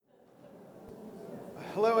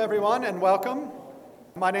Hello everyone and welcome.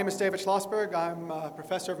 My name is David Schlossberg. I'm a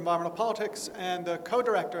professor of environmental politics and the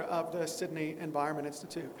co-director of the Sydney Environment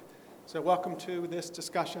Institute. So welcome to this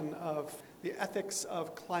discussion of the ethics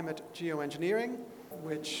of climate geoengineering,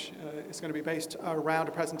 which is going to be based around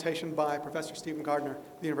a presentation by Professor Stephen Gardiner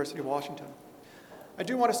of the University of Washington. I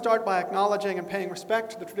do want to start by acknowledging and paying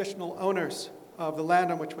respect to the traditional owners of the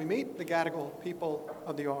land on which we meet, the Gadigal people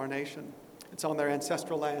of the Eora Nation. It's on their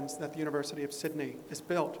ancestral lands that the University of Sydney is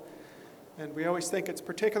built. And we always think it's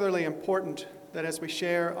particularly important that as we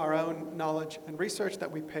share our own knowledge and research,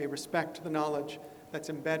 that we pay respect to the knowledge that's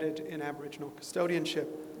embedded in Aboriginal custodianship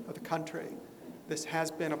of the country. This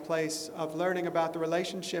has been a place of learning about the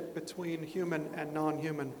relationship between human and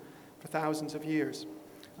non-human for thousands of years.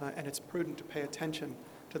 And it's prudent to pay attention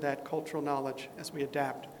to that cultural knowledge as we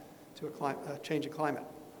adapt to a changing climate.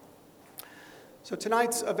 So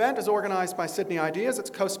tonight's event is organized by Sydney Ideas. It's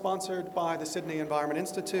co-sponsored by the Sydney Environment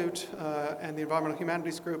Institute and the Environmental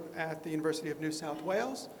Humanities Group at the University of New South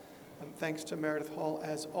Wales. Thanks to Meredith Hall,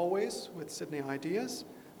 as always, with Sydney Ideas,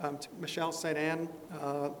 to Michelle St. Anne,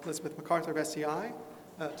 Elizabeth MacArthur of SEI,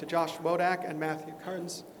 to Josh Wodak and Matthew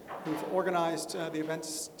Kearns, who've organized the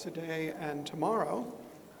events today and tomorrow.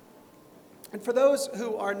 And for those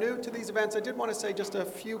who are new to these events, I did want to say just a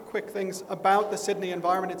few quick things about the Sydney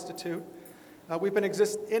Environment Institute. We've been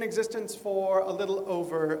in existence for a little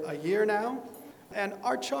over a year now, and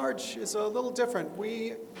our charge is a little different.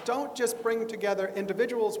 We don't just bring together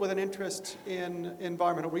individuals with an interest in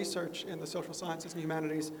environmental research in the social sciences and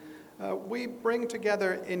humanities. We bring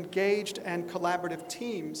together engaged and collaborative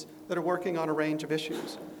teams that are working on a range of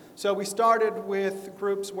issues. So we started with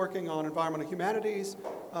groups working on environmental humanities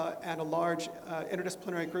and a large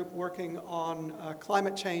interdisciplinary group working on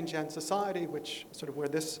climate change and society, which is sort of where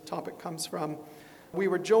this topic comes from. We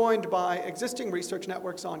were joined by existing research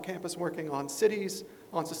networks on campus working on cities,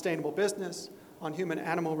 on sustainable business, on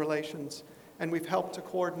human-animal relations, and we've helped to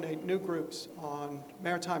coordinate new groups on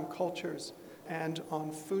maritime cultures and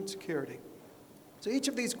on food security. So each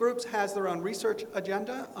of these groups has their own research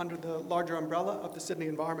agenda under the larger umbrella of the Sydney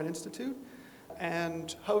Environment Institute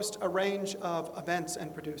and host a range of events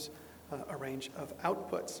and produce a range of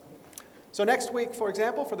outputs. So next week, for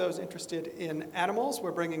example, for those interested in animals,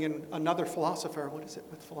 we're bringing in another philosopher. What is it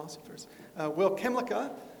with philosophers? Will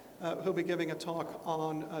Kimlicka, who'll be giving a talk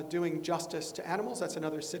on doing justice to animals. That's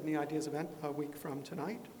another Sydney Ideas event a week from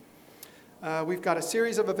tonight. We've got a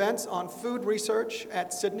series of events on food research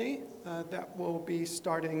at Sydney that will be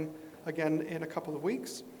starting again in a couple of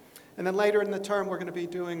weeks. And then later in the term, we're going to be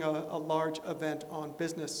doing a large event on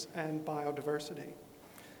business and biodiversity.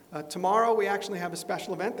 Tomorrow, we actually have a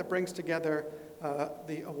special event that brings together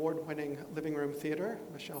the award-winning Living Room Theatre,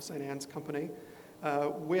 Michelle St. Anne's company,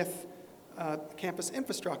 with campus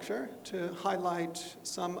infrastructure to highlight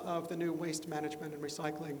some of the new waste management and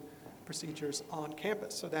recycling procedures on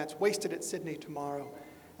campus. So that's Wasted at Sydney tomorrow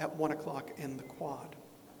at 1 o'clock in the quad.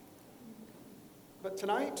 But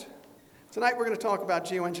tonight we're going to talk about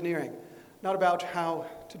geoengineering. Not about how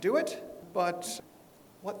to do it, but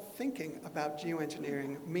what thinking about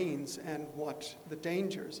geoengineering means and what the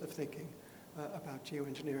dangers of thinking about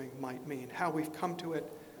geoengineering might mean, how we've come to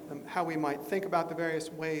it, how we might think about the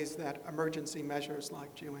various ways that emergency measures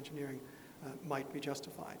like geoengineering might be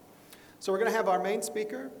justified. So we're going to have our main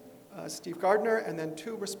speaker, Steve Gardiner, and then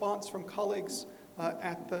two response from colleagues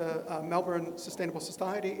at the Melbourne Sustainable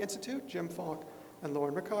Society Institute, Jim Falk and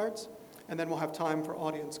Lauren Rickards, and then we'll have time for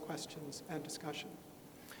audience questions and discussion.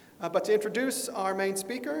 But to introduce our main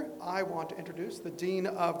speaker, I want to introduce the Dean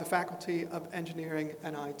of the Faculty of Engineering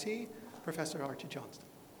and IT, Professor Archie Johnston.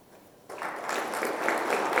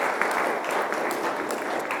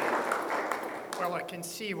 Well, I can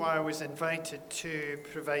see why I was invited to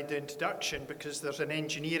provide the introduction, because there's an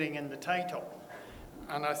engineering in the title.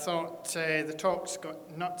 And I thought the talk's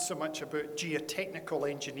got not so much about geotechnical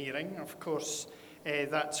engineering, of course,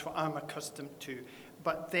 that's what I'm accustomed to,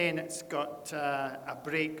 but then it's got a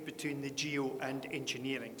break between the geo and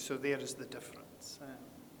engineering, so there is the difference.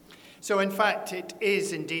 So in fact, it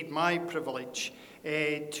is indeed my privilege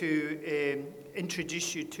to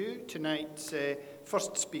introduce you to tonight's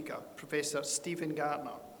first speaker, Professor Stephen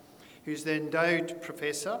Gardiner, who's the Endowed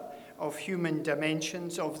Professor of Human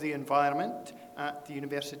Dimensions of the Environment at the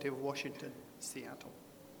University of Washington, Seattle.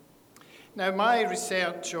 Now, my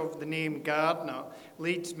research of the name Gardiner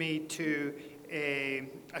leads me to a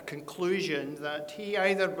conclusion that he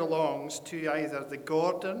either belongs to either the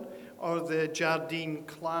Gordon or the Jardine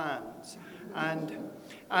clans.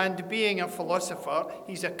 And being a philosopher,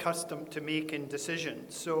 he's accustomed to making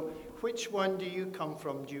decisions. So which one do you come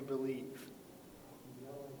from, do you believe?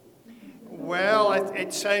 Well, I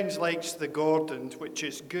it sounds like the Gordons, which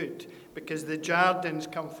is good, because the Jardines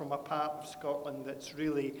come from a part of Scotland that's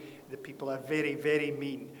really, the people are very, very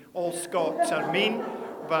mean. All Scots are mean,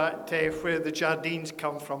 but where the Jardines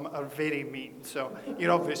come from are very mean. So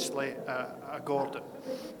you're obviously a Gordon.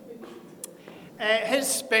 His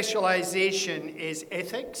specialisation is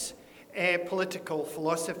ethics, political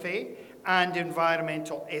philosophy, and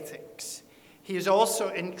environmental ethics. He has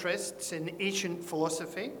also interests in ancient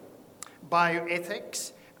philosophy,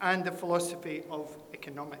 bioethics, and the philosophy of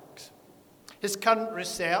economics. His current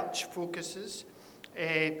research focuses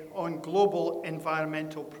on global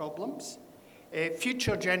environmental problems,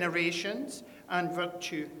 future generations, and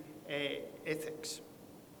virtue ethics.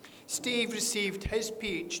 Steve received his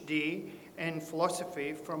PhD in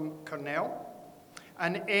philosophy from Cornell,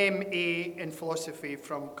 an MA in philosophy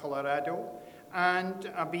from Colorado, and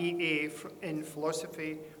a BA in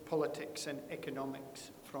philosophy, politics, and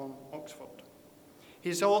economics from Oxford.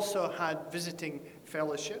 He's also had visiting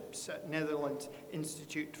fellowships at Netherlands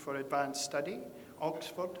Institute for Advanced Study,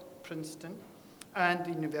 Oxford, Princeton, and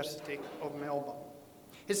the University of Melbourne.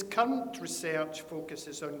 His current research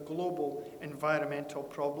focuses on global environmental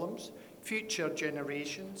problems, future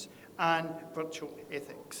generations, and virtual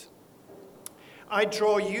ethics. I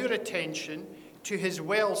draw your attention to his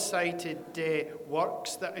well-cited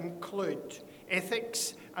works that include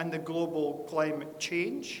Ethics and the Global Climate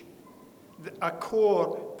Change, A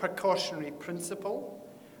Core Precautionary Principle,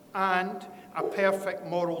 and A Perfect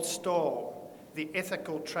Moral Storm, The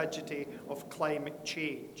Ethical Tragedy of Climate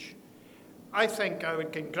Change. I think I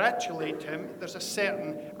would congratulate him. There's a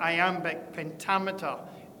certain iambic pentameter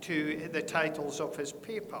to the titles of his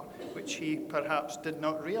paper, which he perhaps did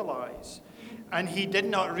not realise. And he did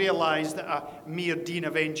not realise that a mere Dean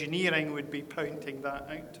of Engineering would be pointing that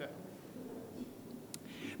out to him.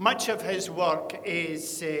 Much of his work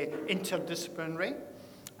is interdisciplinary,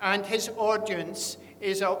 and his audience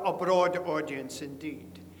is a broad audience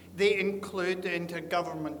indeed. They include the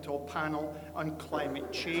Intergovernmental Panel on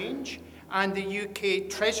Climate Change and the UK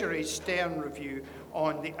Treasury Stern Review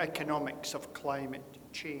on the Economics of Climate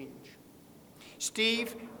Change.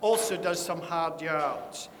 Steve also does some hard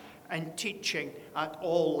yards and teaching at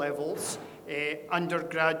all levels,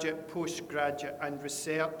 undergraduate, postgraduate, and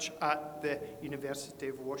research at the University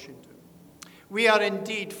of Washington. We are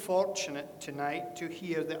indeed fortunate tonight to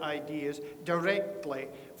hear the ideas directly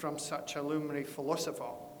from such a luminary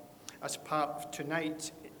philosopher as part of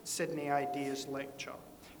tonight's Sydney Ideas Lecture.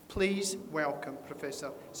 Please welcome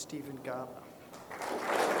Professor Stephen Gardiner.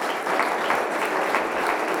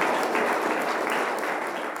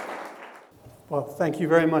 Well, thank you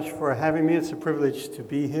very much for having me. It's a privilege to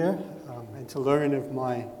be here and to learn of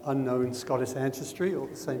my unknown Scottish ancestry all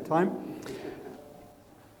at the same time.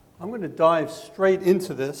 I'm going to dive straight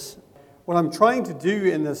into this. What I'm trying to do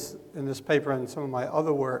in this paper and some of my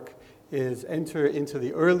other work is enter into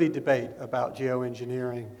the early debate about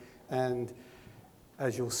geoengineering and,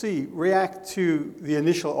 as you'll see, react to the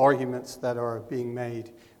initial arguments that are being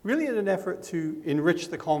made, really in an effort to enrich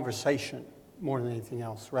the conversation more than anything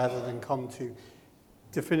else, rather than come to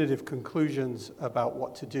definitive conclusions about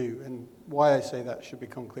what to do. And why I say that should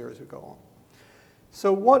become clear as we go on.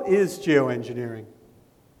 So what is geoengineering?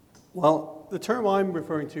 Well, the term I'm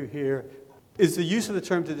referring to here is the use of the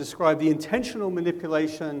term to describe the intentional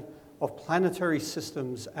manipulation of planetary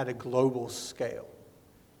systems at a global scale.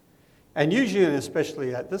 And usually, and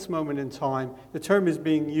especially at this moment in time, the term is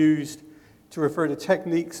being used to refer to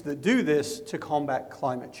techniques that do this to combat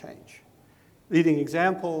climate change. Leading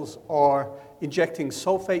examples are injecting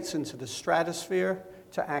sulfates into the stratosphere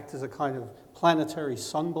to act as a kind of planetary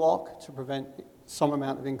sunblock to prevent some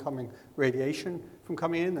amount of incoming radiation from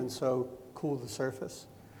coming in and so cool the surface.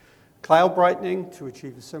 Cloud brightening to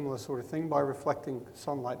achieve a similar sort of thing by reflecting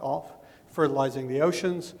sunlight off, fertilizing the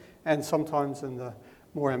oceans, and sometimes in the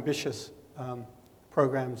more ambitious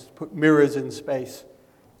programs, put mirrors in space,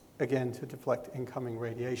 again to deflect incoming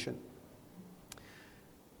radiation.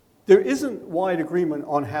 There isn't wide agreement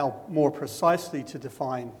on how more precisely to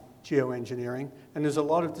define geoengineering, and there's a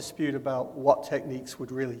lot of dispute about what techniques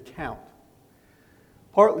would really count.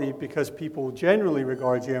 Partly because people generally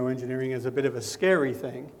regard geoengineering as a bit of a scary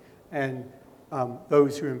thing, and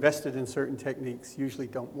those who invested in certain techniques usually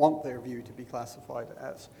don't want their view to be classified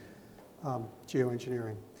as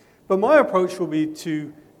geoengineering. But my approach will be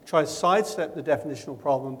to try to sidestep the definitional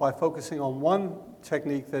problem by focusing on one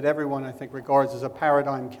technique that everyone, I think, regards as a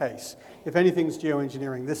paradigm case. If anything's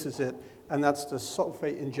geoengineering, this is it, and that's the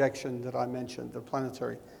sulfate injection that I mentioned, the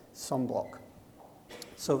planetary sunblock.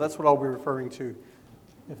 So that's what I'll be referring to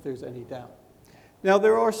if there's any doubt. Now,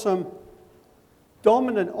 there are some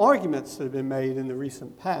dominant arguments that have been made in the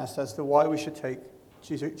recent past as to why we should take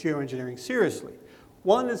geoengineering seriously.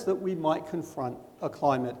 One is that we might confront a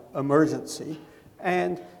climate emergency,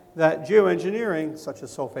 and that geoengineering, such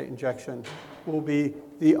as sulfate injection, will be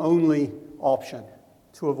the only option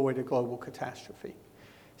to avoid a global catastrophe.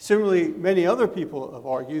 Similarly, many other people have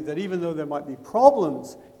argued that even though there might be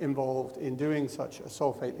problems involved in doing such a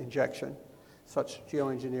sulfate injection, such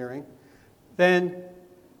geoengineering, then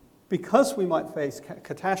because we might face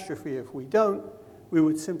catastrophe if we don't, we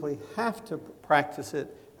would simply have to practice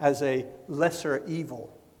it as a lesser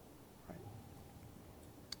evil. Right?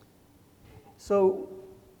 So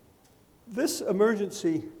this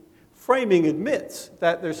emergency framing admits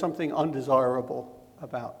that there's something undesirable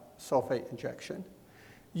about sulfate injection,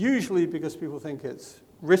 usually because people think it's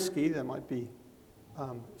risky. There might be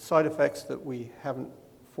side effects that we haven't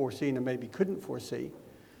foreseen and maybe couldn't foresee,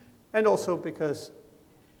 and also because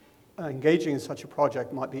engaging in such a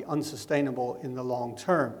project might be unsustainable in the long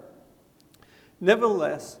term.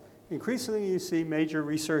 Nevertheless, increasingly you see major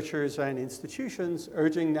researchers and institutions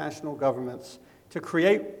urging national governments to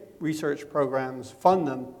create research programs, fund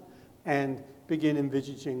them, and begin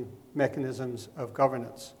envisaging mechanisms of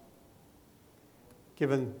governance.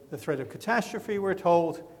 Given the threat of catastrophe, we're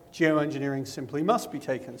told, geoengineering simply must be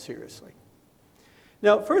taken seriously.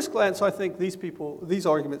 Now, at first glance, I think these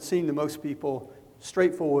arguments seem to most people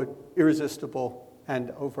straightforward, irresistible,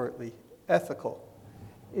 and overtly ethical.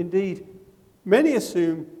 Indeed, many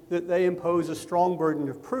assume that they impose a strong burden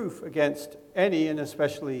of proof against any, and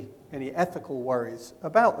especially any ethical worries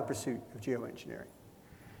about the pursuit of geoengineering.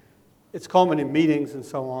 It's common in meetings and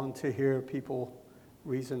so on to hear people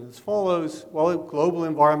reason as follows: well, a global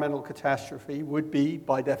environmental catastrophe would be,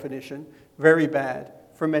 by definition, very bad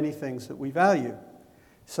for many things that we value.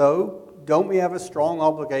 So, don't we have a strong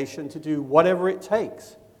obligation to do whatever it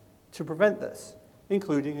takes to prevent this,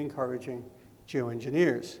 including encouraging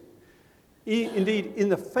geoengineers? Indeed, in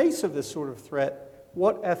the face of this sort of threat,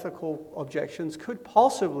 what ethical objections could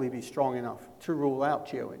possibly be strong enough to rule out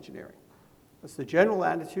geoengineering? That's the general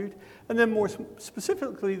attitude. And then more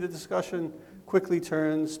specifically, the discussion quickly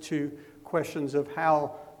turns to questions of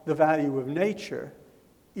how the value of nature,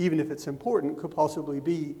 even if it's important, could possibly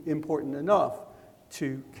be important enough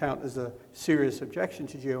to count as a serious objection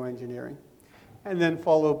to geoengineering. And then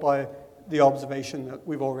followed by the observation that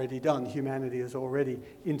we've already done. Humanity has already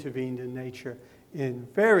intervened in nature in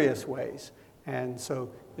various ways, and so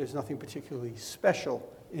there's nothing particularly special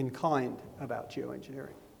in kind about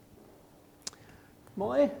geoengineering.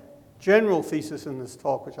 My general thesis in this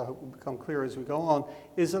talk, which I hope will become clear as we go on,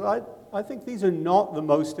 is that I think these are not the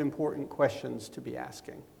most important questions to be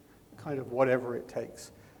asking, kind of whatever it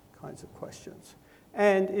takes kinds of questions.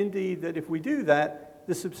 And indeed, that if we do that,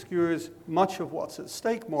 this obscures much of what's at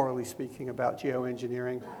stake, morally speaking, about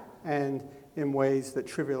geoengineering, and in ways that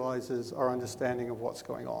trivializes our understanding of what's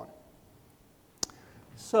going on.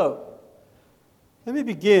 So, let me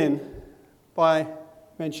begin by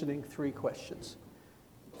mentioning three questions.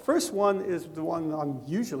 First one is the one I'm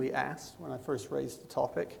usually asked when I first raise the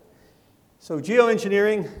topic. So,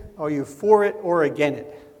 geoengineering, are you for it or against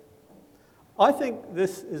it? I think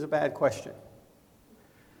this is a bad question.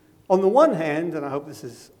 On the one hand, and I hope this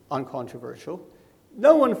is uncontroversial,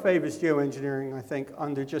 no one favors geoengineering, I think,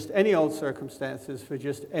 under just any old circumstances for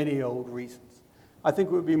just any old reasons. I think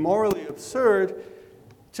it would be morally absurd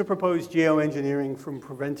to propose geoengineering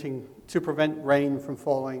to prevent rain from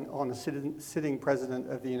falling on a sitting president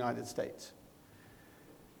of the United States.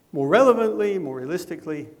 More relevantly, more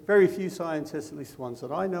realistically, very few scientists, at least the ones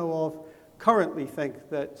that I know of, currently think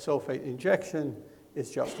that sulfate injection is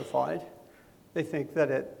justified. They think that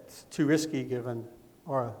it's too risky given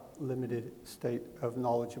our limited state of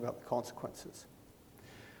knowledge about the consequences.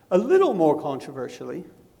 A little more controversially,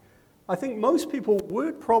 I think most people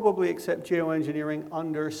would probably accept geoengineering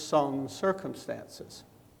under some circumstances,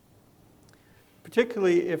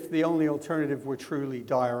 particularly if the only alternative were truly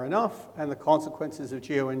dire enough and the consequences of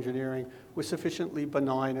geoengineering were sufficiently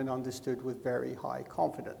benign and understood with very high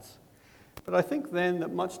confidence. But I think then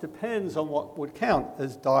that much depends on what would count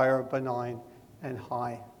as dire, benign, and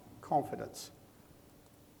high confidence.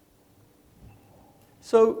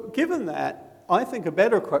 So given that, I think a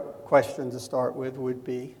better question to start with would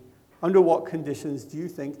be, under what conditions do you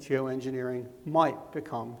think geoengineering might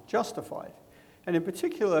become justified? And in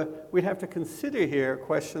particular, we'd have to consider here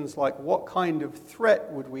questions like what kind of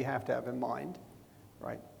threat would we have to have in mind,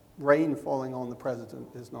 right? Rain falling on the president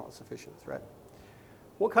is not a sufficient threat.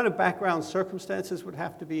 What kind of background circumstances would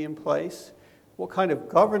have to be in place? What kind of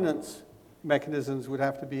governance mechanisms would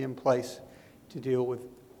have to be in place to deal with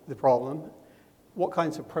the problem? what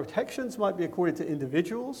kinds of protections might be accorded to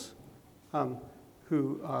individuals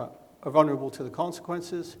who are vulnerable to the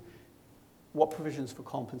consequences, what provisions for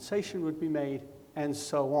compensation would be made, and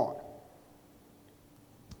so on.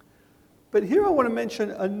 But here I want to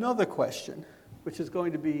mention another question, which is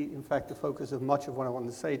going to be, in fact, the focus of much of what I want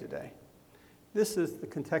to say today. This is the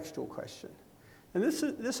contextual question. And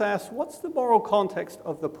this asks, what's the moral context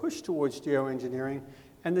of the push towards geoengineering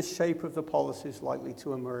and the shape of the policies likely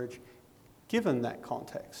to emerge given that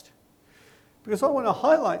context? Because I want to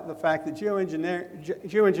highlight the fact that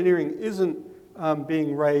geoengineering isn't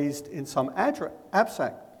being raised in some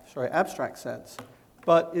abstract sense,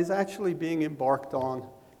 but is actually being embarked on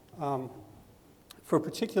for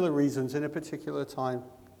particular reasons in a particular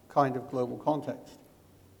kind of global context.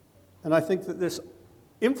 And I think that this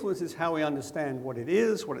influences how we understand what it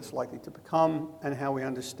is, what it's likely to become, and how we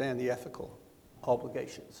understand the ethical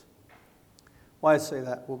obligations. Why I say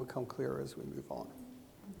that will become clearer as we move on.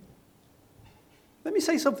 Let me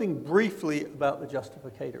say something briefly about the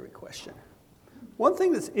justificatory question. One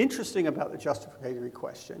thing that's interesting about the justificatory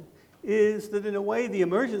question is that in a way the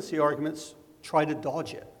emergency arguments try to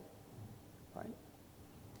dodge it. Right?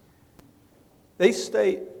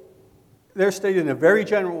 They're stated in a very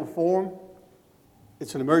general form.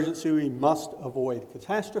 It's an emergency, we must avoid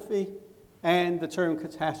catastrophe, and the term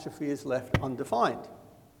catastrophe is left undefined.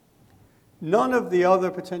 None of the other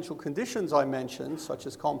potential conditions I mentioned, such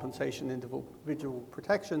as compensation and individual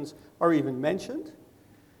protections, are even mentioned.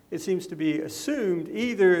 It seems to be assumed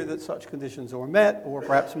either that such conditions are met, or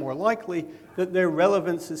perhaps more likely, that their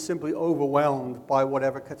relevance is simply overwhelmed by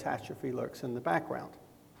whatever catastrophe lurks in the background.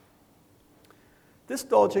 This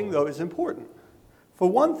dodging, though, is important. For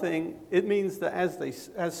one thing, it means that,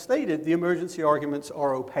 as stated, the emergency arguments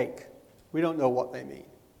are opaque. We don't know what they mean.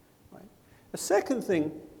 Right? The second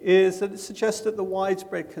thing is that it suggests that the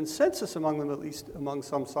widespread consensus among them, at least among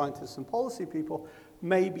some scientists and policy people,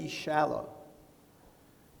 may be shallow.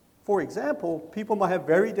 For example, people might have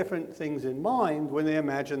very different things in mind when they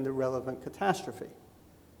imagine the relevant catastrophe.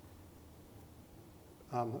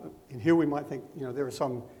 And here we might think, there are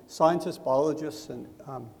some scientists, biologists, and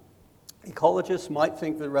ecologists might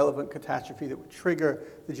think the relevant catastrophe that would trigger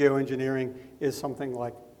the geoengineering is something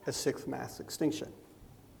like a sixth mass extinction.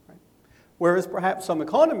 Right? Whereas perhaps some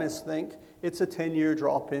economists think it's a 10-year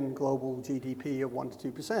drop in global GDP of 1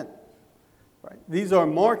 to 2%. Right? These are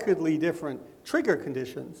markedly different trigger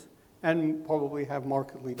conditions and probably have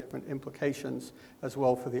markedly different implications as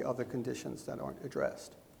well for the other conditions that aren't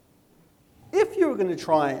addressed. If you were going to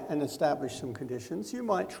try and establish some conditions, you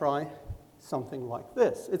might try something like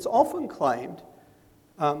this. It's often claimed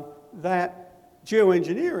that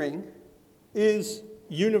geoengineering is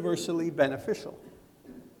universally beneficial.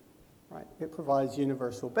 Right? It provides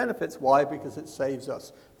universal benefits. Why? Because it saves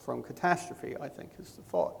us from catastrophe, I think is the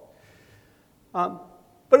thought.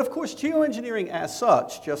 But of course, geoengineering as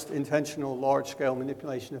such, just intentional large-scale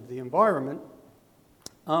manipulation of the environment,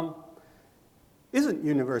 isn't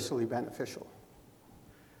universally beneficial.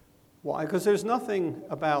 Why? Because there's nothing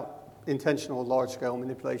about intentional large-scale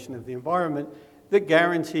manipulation of the environment that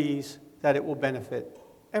guarantees that it will benefit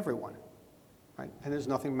everyone. Right? And there's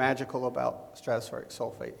nothing magical about stratospheric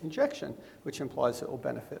sulfate injection, which implies it will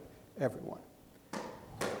benefit everyone.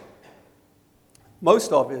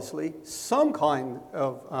 Most obviously, some kind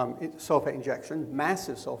of sulfate injection,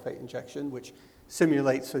 massive sulfate injection, which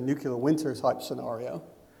simulates a nuclear winter type scenario,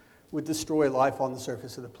 would destroy life on the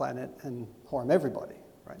surface of the planet and harm everybody.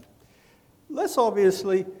 Right? Less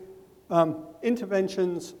obviously,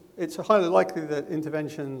 interventions, it's highly likely that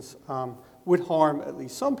interventions would harm at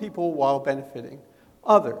least some people while benefiting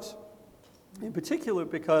others. In particular,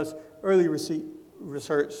 because early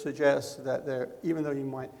research suggests that even though you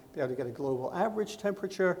might be able to get a global average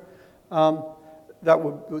temperature, that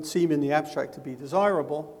would seem in the abstract to be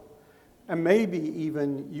desirable, and maybe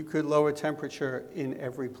even you could lower temperature in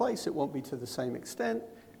every place. It won't be to the same extent,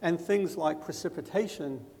 and things like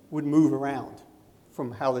precipitation would move around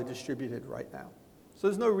from how they're distributed right now. So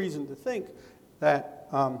there's no reason to think that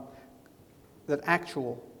that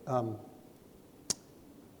actual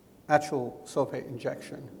sulfate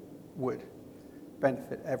injection would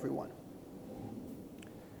benefit everyone.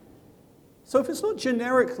 So if it's not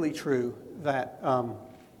generically true that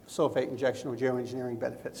sulfate injection or geoengineering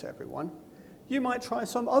benefits everyone, you might try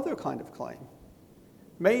some other kind of claim.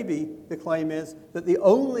 Maybe the claim is that the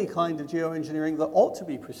only kind of geoengineering that ought to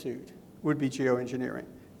be pursued would be geoengineering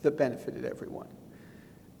that benefited everyone.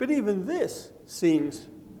 But even this seems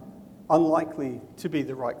unlikely to be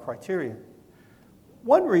the right criterion.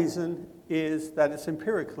 One reason is that it's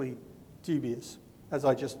empirically dubious. As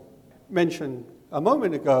I just mentioned a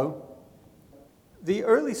moment ago, the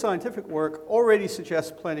early scientific work already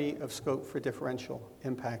suggests plenty of scope for differential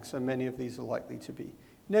impacts, and many of these are likely to be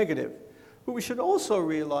negative. But we should also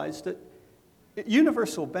realize that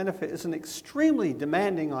universal benefit is an extremely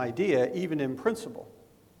demanding idea, even in principle,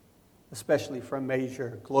 especially for a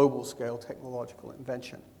major global scale technological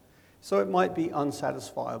invention. So it might be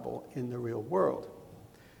unsatisfiable in the real world.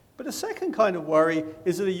 But a second kind of worry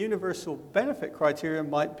is that a universal benefit criteria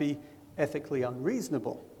might be ethically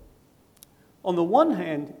unreasonable. On the one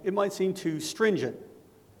hand, it might seem too stringent.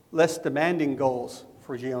 Less demanding goals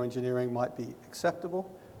for geoengineering might be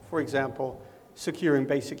acceptable. For example, securing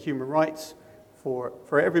basic human rights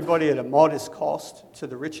for everybody at a modest cost to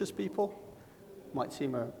the richest people might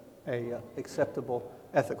seem a acceptable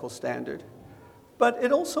ethical standard. But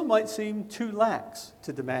it also might seem too lax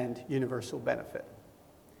to demand universal benefit.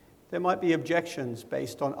 There might be objections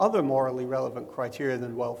based on other morally relevant criteria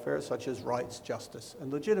than welfare, such as rights, justice,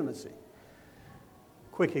 and legitimacy.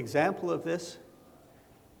 Quick example of this: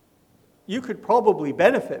 you could probably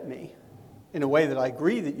benefit me in a way that I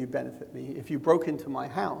agree that you benefit me if you broke into my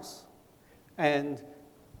house and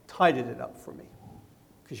tidied it up for me,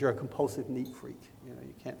 because you're a compulsive neat freak. You know,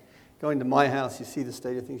 you can't go into my house, you see the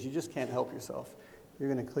state of things, you just can't help yourself.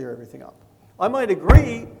 You're going to clear everything up. I might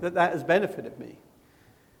agree that that has benefited me.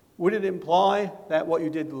 Would it imply that what you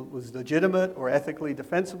did was legitimate or ethically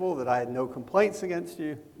defensible, that I had no complaints against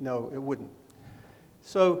you? No, it wouldn't.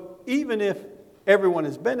 So even if everyone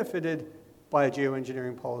is benefited by a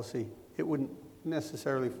geoengineering policy, it wouldn't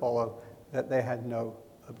necessarily follow that they had no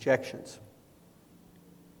objections.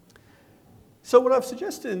 So what I've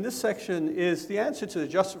suggested in this section is the answer to the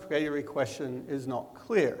justificatory question is not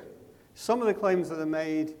clear. Some of the claims that are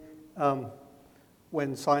made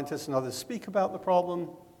when scientists and others speak about the problem,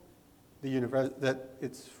 that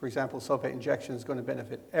it's, for example, sulfate injection is going to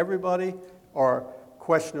benefit everybody, are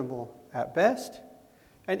questionable at best.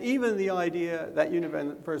 And even the idea that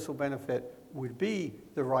universal benefit would be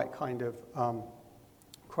the right kind of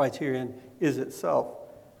criterion is itself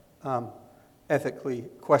ethically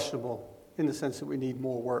questionable, in the sense that we need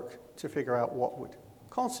more work to figure out what would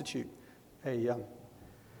constitute a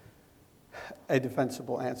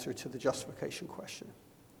defensible answer to the justification question.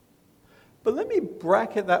 But let me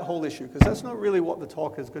bracket that whole issue, because that's not really what the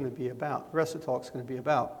talk is going to be about. The rest of the talk is going to be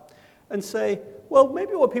about. And say, well,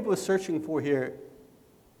 maybe what people are searching for here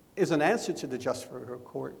is an answer to the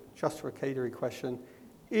justificatory question,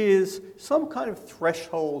 is some kind of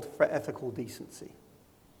threshold for ethical decency.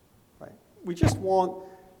 Right? We just want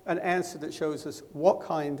an answer that shows us what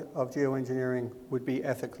kind of geoengineering would be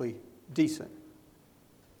ethically decent.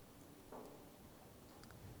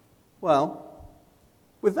 Well,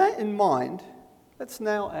 with that in mind, let's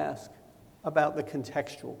now ask about the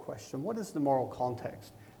contextual question. What is the moral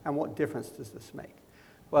context, and what difference does this make?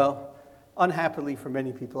 Well, unhappily for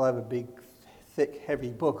many people, I have a big, thick,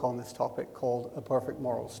 heavy book on this topic called A Perfect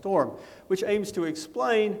Moral Storm, which aims to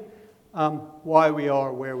explain why we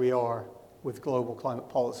are where we are with global climate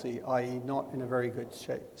policy, i.e. not in a very good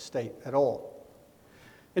state at all.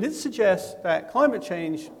 And it suggests that climate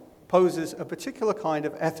change poses a particular kind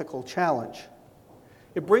of ethical challenge.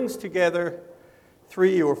 It brings together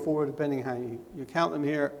 3 or 4, depending how you count them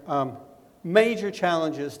here, major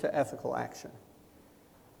challenges to ethical action.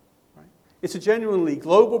 Right? It's a genuinely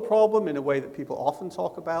global problem in a way that people often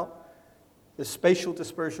talk about. The spatial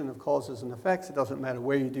dispersion of causes and effects. It doesn't matter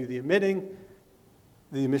where you do the emitting.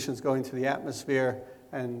 The emissions go into the atmosphere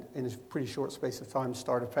and in a pretty short space of time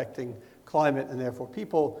start affecting climate and therefore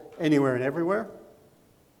people anywhere and everywhere.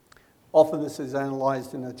 Often this is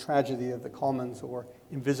analyzed in a tragedy of the commons or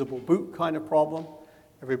invisible boot kind of problem.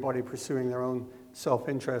 Everybody pursuing their own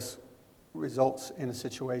self-interest results in a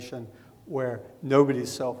situation where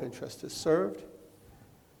nobody's self-interest is served.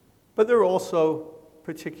 But there are also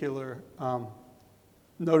particular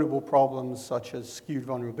notable problems such as skewed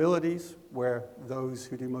vulnerabilities, where those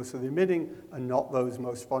who do most of the emitting are not those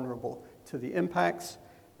most vulnerable to the impacts,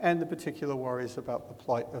 and the particular worries about the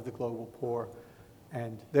plight of the global poor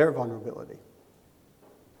and their vulnerability.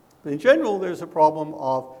 But in general, there's a problem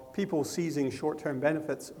of people seizing short-term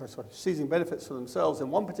benefits, or sort of seizing benefits for themselves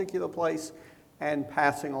in one particular place and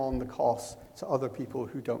passing on the costs to other people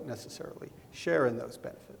who don't necessarily share in those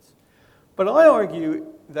benefits. But I argue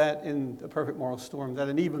that in The Perfect Moral Storm, that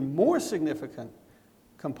an even more significant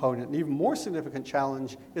component, an even more significant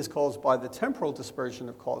challenge is caused by the temporal dispersion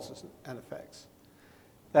of causes and effects.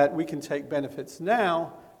 That we can take benefits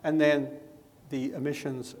now, and then the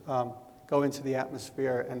emissions go into the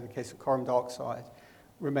atmosphere, and in the case of carbon dioxide,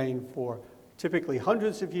 remain for typically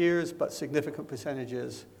hundreds of years, but significant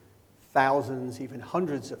percentages, thousands, even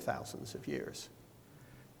hundreds of thousands of years.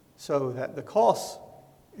 so that the costs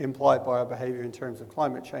implied by our behavior in terms of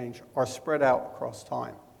climate change are spread out across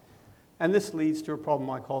time. And this leads to a problem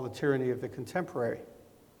I call the tyranny of the contemporary.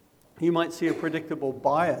 You might see a predictable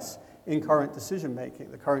bias in current decision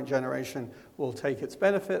making. The current generation will take its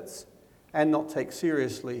benefits and not take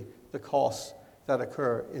seriously the costs that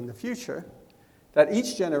occur in the future. That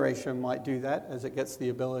each generation might do that as it gets the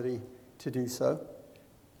ability to do so,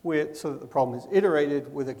 so that the problem is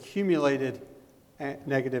iterated with accumulated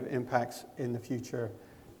negative impacts in the future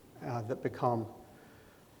that become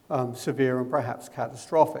severe and perhaps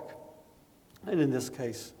catastrophic. And in this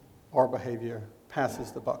case, our behavior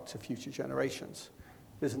passes the buck to future generations.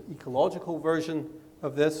 There's an ecological version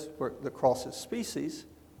of this that crosses species.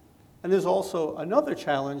 And there's also another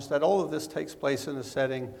challenge that all of this takes place in a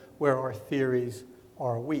setting where our theories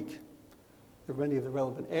are weak. Many of the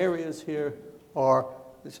relevant areas here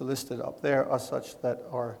which are listed up there, are such that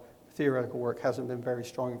our theoretical work hasn't been very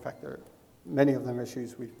strong. In fact, there are many of them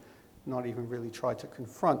issues we've not even really tried to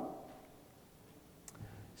confront.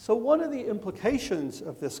 So what are the implications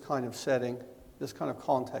of this kind of setting, this kind of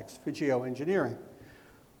context for geoengineering?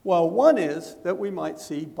 Well, one is that we might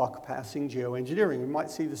see buck-passing geoengineering. We might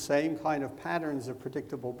see the same kind of patterns of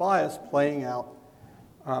predictable bias playing out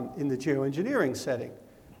in the geoengineering setting.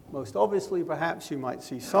 Most obviously, perhaps, you might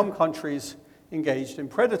see some countries engaged in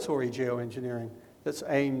predatory geoengineering that's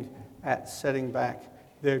aimed at setting back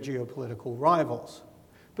their geopolitical rivals.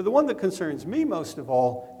 But the one that concerns me most of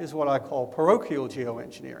all is what I call parochial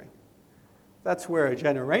geoengineering. That's where a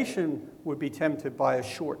generation would be tempted by a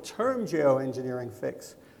short-term geoengineering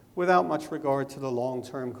fix without much regard to the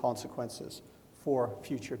long-term consequences for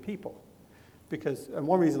future people. And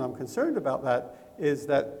one reason I'm concerned about that is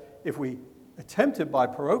that if we attempted by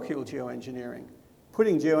parochial geoengineering,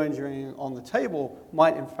 putting geoengineering on the table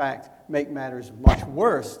might in fact make matters much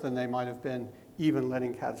worse than they might have been even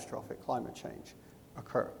letting catastrophic climate change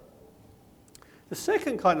occur. The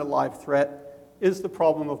second kind of live threat is the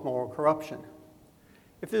problem of moral corruption.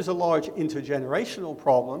 If there's a large intergenerational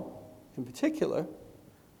problem, in particular,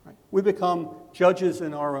 we become judges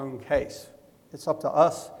in our own case. It's up to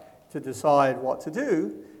us to decide what to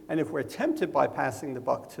do, and if we're tempted by passing the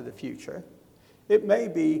buck to the future, it may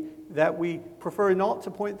be that we prefer not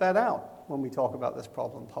to point that out when we talk about this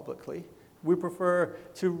problem publicly. We prefer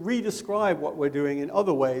to re-describe what we're doing in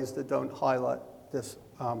other ways that don't highlight this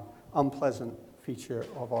unpleasant feature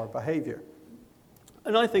of our behavior.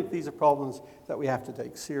 And I think these are problems that we have to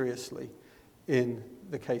take seriously in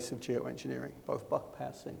the case of geoengineering, both buck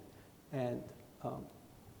passing and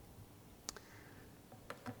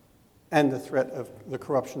the threat of the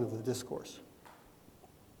corruption of the discourse.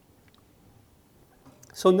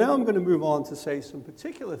 So now I'm going to move on to say some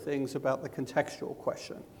particular things about the contextual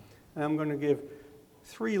question. And I'm going to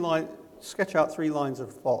sketch out 3 lines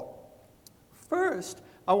of thought. First,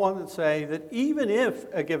 I want to say that even if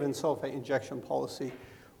a given sulfate injection policy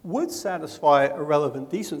would satisfy a relevant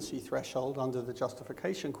decency threshold under the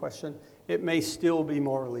justification question, it may still be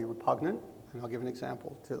morally repugnant, and I'll give an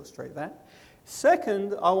example to illustrate that.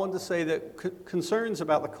 Second, I want to say that concerns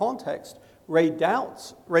about the context raise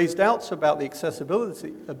doubts about the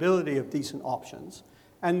accessibility of decent options,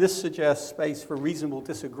 and this suggests space for reasonable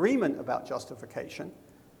disagreement about justification,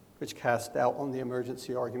 which casts doubt on the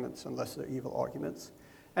emergency arguments and lesser evil arguments.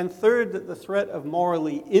 And third, that the threat of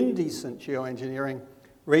morally indecent geoengineering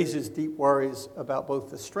raises deep worries about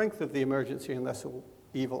both the strength of the emergency and lesser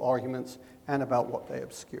evil arguments and about what they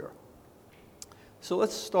obscure. So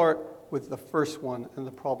let's start with the first one and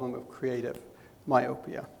the problem of creative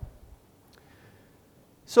myopia.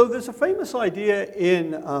 So there's a famous idea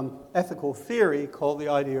in ethical theory called the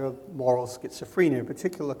idea of moral schizophrenia, a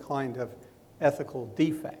particular kind of ethical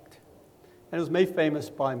defect. And it was made famous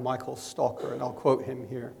by Michael Stalker, and I'll quote him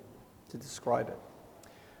here to describe it.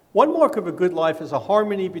 One mark of a good life is a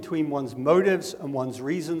harmony between one's motives and one's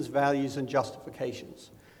reasons, values, and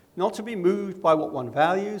justifications. Not to be moved by what one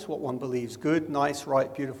values, what one believes good, nice,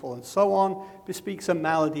 right, beautiful, and so on, bespeaks a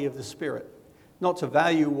malady of the spirit. Not to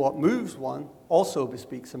value what moves one also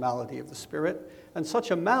bespeaks a malady of the spirit, and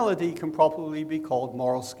such a malady can properly be called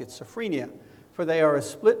moral schizophrenia, for they are a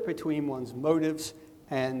split between one's motives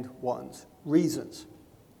and one's reasons.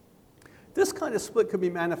 This kind of split could be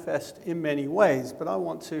manifest in many ways, but I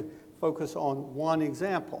want to focus on one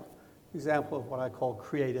example of what I call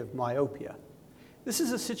creative myopia. This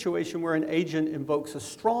is a situation where an agent invokes a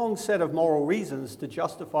strong set of moral reasons to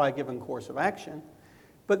justify a given course of action,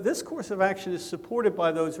 but this course of action is supported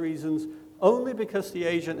by those reasons only because the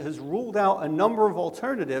agent has ruled out a number of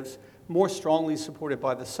alternatives more strongly supported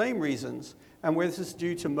by the same reasons, and where this is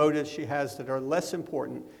due to motives she has that are less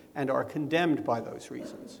important and are condemned by those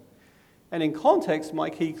reasons. And in context, my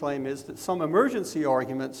key claim is that some emergency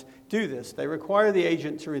arguments do this. They require the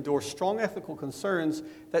agent to endorse strong ethical concerns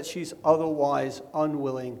that she's otherwise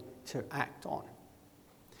unwilling to act on.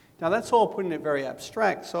 Now, that's all putting it very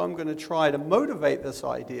abstract, so I'm going to try to motivate this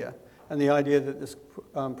idea and the idea that this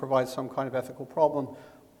provides some kind of ethical problem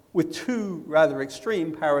with two rather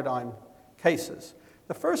extreme paradigm cases.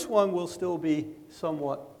 The first one will still be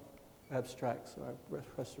somewhat abstract. So I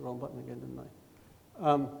pressed the wrong button again, didn't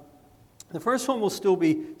I? The first one will still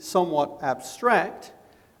be somewhat abstract,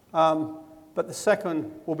 but the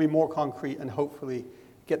second will be more concrete and hopefully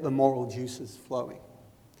get the moral juices flowing.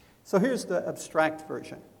 So here's the abstract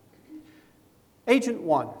version. Agent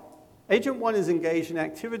 1. Agent 1 is engaged in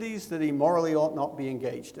activities that he morally ought not be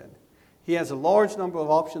engaged in. He has a large number of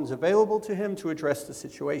options available to him to address the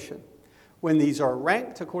situation. When these are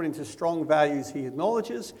ranked according to strong values he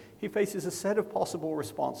acknowledges, he faces a set of possible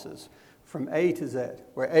responses from A to Z,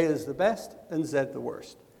 where A is the best and Z the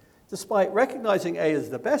worst. Despite recognizing A as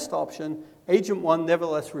the best option, Agent 1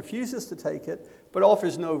 nevertheless refuses to take it, but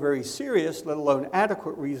offers no very serious, let alone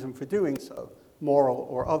adequate reason for doing so, moral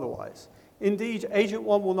or otherwise. Indeed, Agent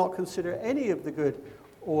 1 will not consider any of the good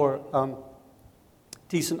or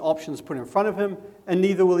decent options put in front of him, and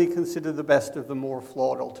neither will he consider the best of the more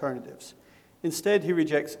flawed alternatives. Instead, he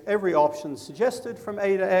rejects every option suggested from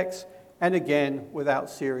A to X, and again, without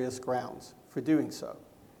serious grounds for doing so.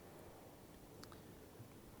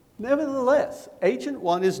 Nevertheless, Agent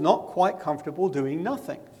 1 is not quite comfortable doing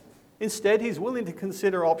nothing. Instead, he's willing to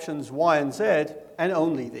consider options Y and Z, and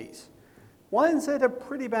only these. Y and Z are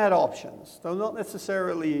pretty bad options, though not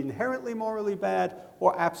necessarily inherently morally bad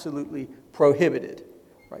or absolutely prohibited.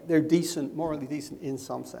 Right? They're decent, morally decent in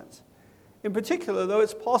some sense. In particular, though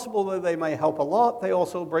it's possible that they may help a lot, they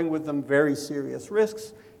also bring with them very serious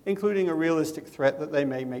risks, including a realistic threat that they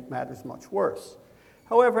may make matters much worse.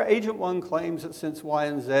 However, Agent 1 claims that since Y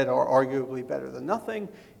and Z are arguably better than nothing,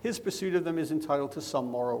 his pursuit of them is entitled to some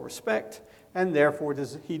moral respect, and therefore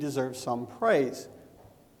he deserves some praise.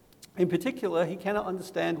 In particular, he cannot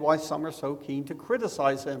understand why some are so keen to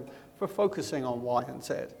criticize him for focusing on Y and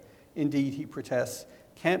Z. Indeed, he protests,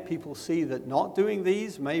 can't people see that not doing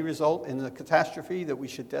these may result in a catastrophe that we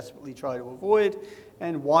should desperately try to avoid?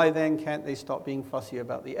 And why then can't they stop being fussy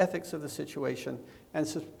about the ethics of the situation and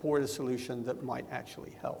support a solution that might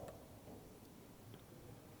actually help?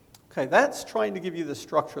 Okay, that's trying to give you the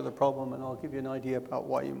structure of the problem, and I'll give you an idea about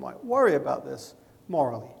why you might worry about this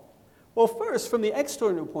morally. Well, first, from the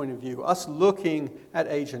external point of view, us looking at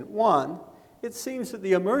Agent 1, it seems that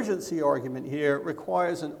the emergency argument here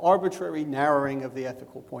requires an arbitrary narrowing of the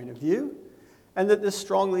ethical point of view, and that this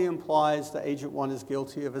strongly implies that Agent 1 is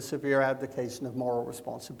guilty of a severe abdication of moral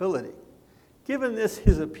responsibility. Given this,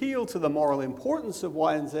 his appeal to the moral importance of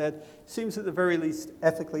Y and Z seems at the very least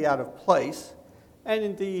ethically out of place, and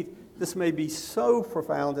indeed, this may be so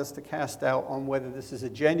profound as to cast doubt on whether this is a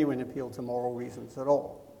genuine appeal to moral reasons at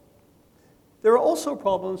all. There are also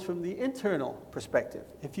problems from the internal perspective,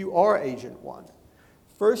 if you are Agent 1.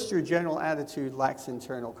 First, your general attitude lacks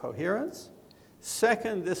internal coherence.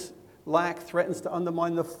 Second, this lack threatens to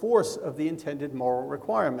undermine the force of the intended moral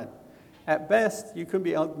requirement. At best, you can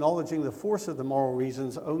be acknowledging the force of the moral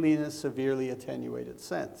reasons only in a severely attenuated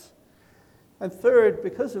sense. And third,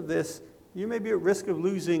 because of this, you may be at risk of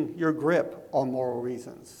losing your grip on moral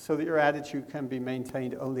reasons, so that your attitude can be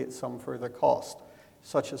maintained only at some further cost,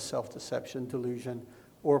 such as self-deception, delusion,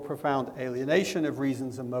 or profound alienation of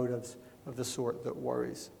reasons and motives of the sort that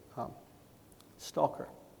worries Stalker.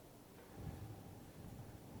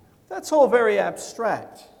 That's all very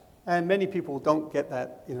abstract, and many people don't get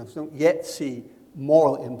that, don't yet see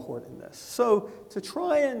moral import in this. So to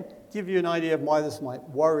try and give you an idea of why this might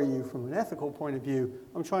worry you from an ethical point of view,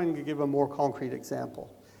 I'm trying to give a more concrete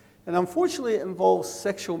example. And unfortunately, it involves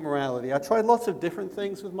sexual morality. I tried lots of different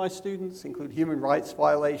things with my students, include human rights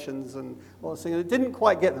violations and all those things. It didn't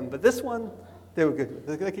quite get them, but this one, they were good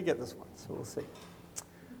with. They could get this one, so we'll see.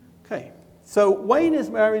 Okay, so Wayne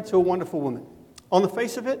is married to a wonderful woman. On the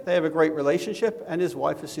face of it, they have a great relationship, and his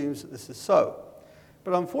wife assumes that this is so.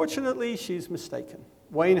 But unfortunately, she's mistaken.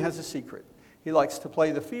 Wayne has a secret. He likes to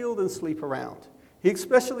play the field and sleep around. He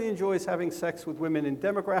especially enjoys having sex with women in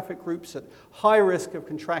demographic groups at high risk of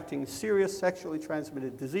contracting serious sexually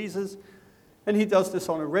transmitted diseases, and he does this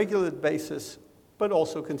on a regular basis, but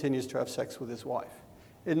also continues to have sex with his wife.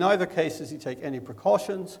 In neither case does he take any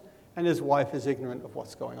precautions, and his wife is ignorant of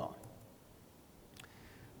what's going on.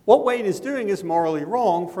 What Wayne is doing is morally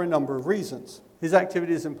wrong for a number of reasons. His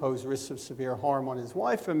activities impose risks of severe harm on his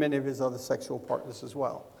wife and many of his other sexual partners as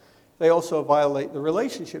well. They also violate the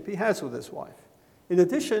relationship he has with his wife. In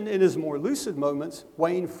addition, in his more lucid moments,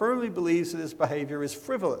 Wayne firmly believes that his behavior is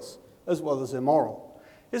frivolous as well as immoral.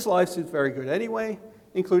 His life seems very good anyway,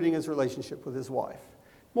 including his relationship with his wife.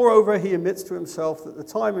 Moreover, he admits to himself that the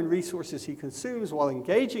time and resources he consumes while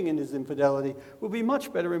engaging in his infidelity will be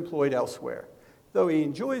much better employed elsewhere. Though he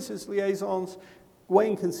enjoys his liaisons,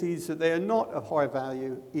 Wayne concedes that they are not of high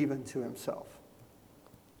value even to himself.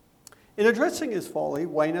 In addressing his folly,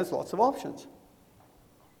 Wayne has lots of options.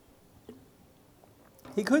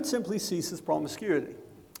 He could simply cease his promiscuity.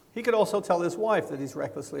 He could also tell his wife that he's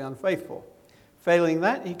recklessly unfaithful. Failing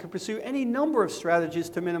that, he could pursue any number of strategies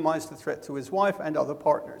to minimize the threat to his wife and other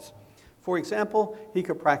partners. For example, he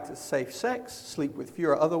could practice safe sex, sleep with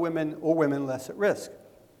fewer other women, or women less at risk.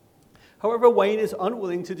 However, Wayne is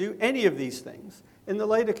unwilling to do any of these things. In the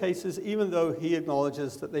later cases, even though he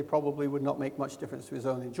acknowledges that they probably would not make much difference to his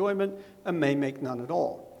own enjoyment and may make none at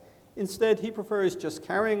all. Instead, he prefers just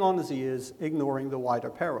carrying on as he is, ignoring the wider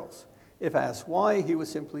perils. If asked why, he would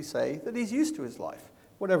simply say that he's used to his life,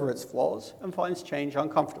 whatever its flaws, and finds change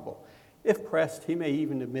uncomfortable. If pressed, he may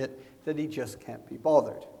even admit that he just can't be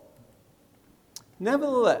bothered.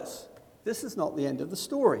 Nevertheless, this is not the end of the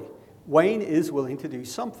story. Wayne is willing to do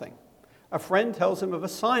something. A friend tells him of a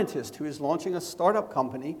scientist who is launching a startup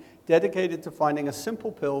company dedicated to finding a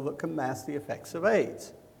simple pill that can mask the effects of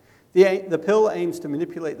AIDS. The pill aims to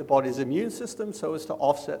manipulate the body's immune system so as to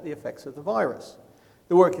offset the effects of the virus.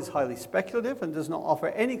 The work is highly speculative and does not offer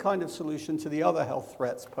any kind of solution to the other health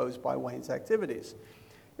threats posed by Wayne's activities.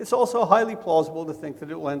 It's also highly plausible to think that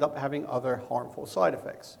it will end up having other harmful side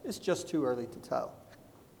effects. It's just too early to tell.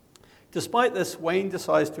 Despite this, Wayne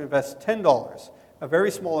decides to invest $10, a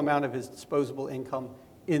very small amount of his disposable income,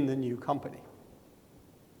 in the new company.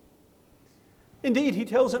 Indeed, he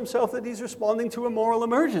tells himself that he's responding to a moral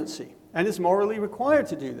emergency and is morally required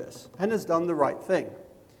to do this and has done the right thing.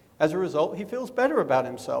 As a result, he feels better about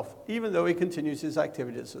himself, even though he continues his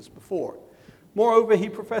activities as before. Moreover, he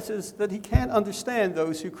professes that he can't understand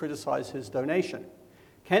those who criticize his donation.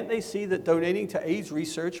 Can't they see that donating to AIDS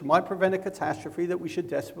research might prevent a catastrophe that we should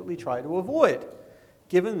desperately try to avoid?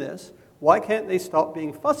 Given this, why can't they stop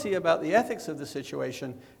being fussy about the ethics of the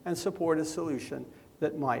situation and support a solution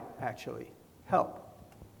that might actually help?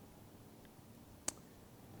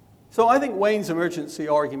 So I think Wayne's emergency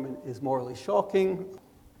argument is morally shocking,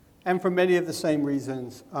 and for many of the same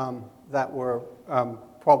reasons that were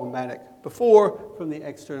problematic before from the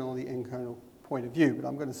external and the internal point of view, but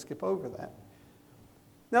I'm going to skip over that.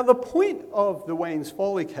 Now, the point of the Wayne's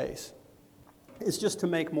folly case is just to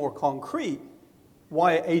make more concrete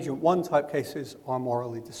why Agent 1 type cases are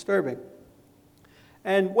morally disturbing.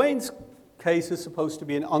 And Wayne's case is supposed to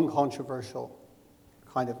be an uncontroversial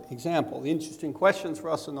kind of example. The interesting questions for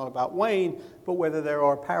us are not about Wayne, but whether there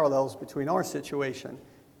are parallels between our situation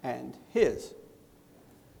and his.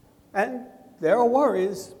 And there are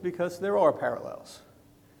worries because there are parallels.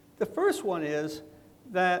 The first one is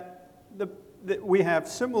that we have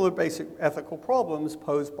similar basic ethical problems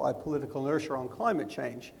posed by political inertia on climate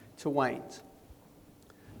change to Wayne's.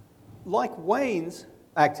 Like Wayne's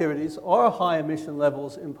activities, our high emission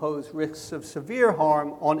levels impose risks of severe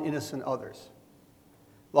harm on innocent others.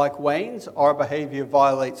 Like Wayne's, our behavior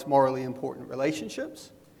violates morally important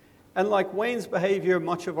relationships. And like Wayne's behavior,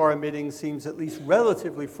 much of our emitting seems at least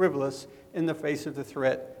relatively frivolous in the face of the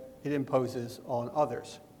threat it imposes on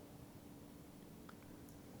others.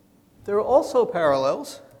 There are also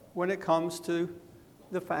parallels when it comes to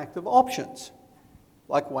the fact of options.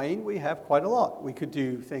 Like Wayne, we have quite a lot. We could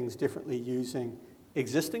do things differently using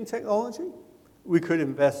existing technology. We could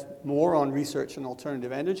invest more on research and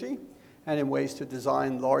alternative energy and in ways to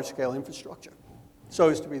design large-scale infrastructure so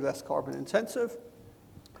as to be less carbon intensive.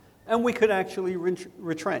 And we could actually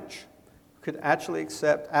retrench. We could actually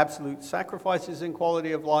accept absolute sacrifices in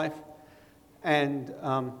quality of life, and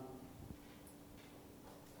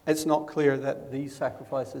it's not clear that these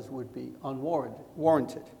sacrifices would be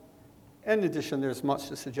unwarranted. In addition, there's much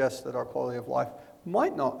to suggest that our quality of life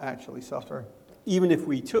might not actually suffer, even if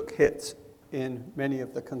we took hits in many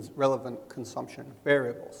of the relevant consumption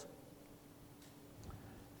variables.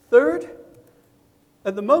 Third,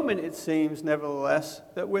 at the moment it seems, nevertheless,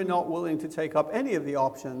 that we're not willing to take up any of the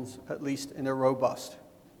options, at least in a robust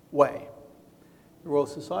way. The Royal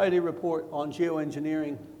Society report on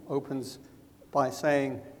geoengineering opens by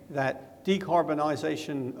saying that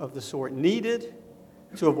decarbonization of the sort needed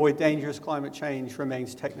to avoid dangerous climate change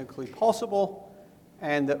remains technically possible,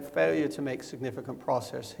 and that failure to make significant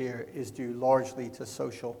progress here is due largely to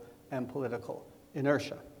social and political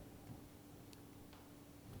inertia.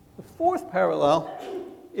 The fourth parallel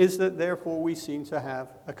is that therefore we seem to have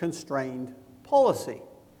a constrained policy.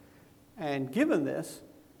 And given this,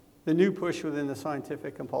 the new push within the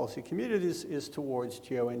scientific and policy communities is towards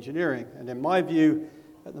geoengineering. And in my view,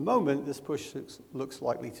 at the moment, this push looks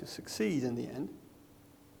likely to succeed in the end.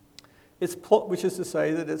 Which is to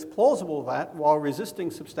say that it's plausible that, while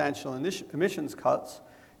resisting substantial emissions cuts,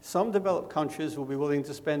 some developed countries will be willing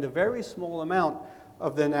to spend a very small amount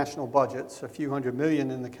of their national budgets, a few $100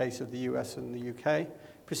 million in the case of the US and the UK,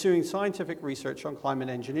 pursuing scientific research on climate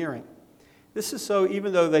engineering. This is so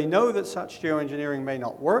even though they know that such geoengineering may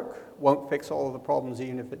not work, won't fix all of the problems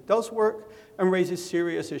even if it does work, and raises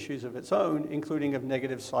serious issues of its own, including of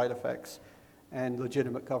negative side effects and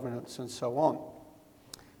legitimate governance and so on.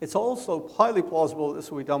 It's also highly plausible that this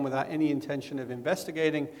will be done without any intention of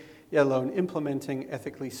investigating, yet alone implementing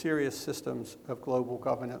ethically serious systems of global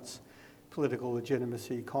governance, political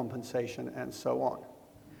legitimacy, compensation, and so on.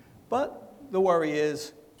 But the worry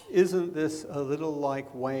is, isn't this a little like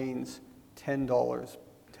Wayne's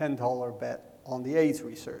 $10 bet on the AIDS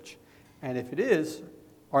research? And if it is,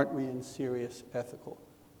 aren't we in serious ethical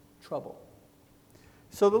trouble?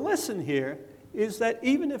 So the lesson here is that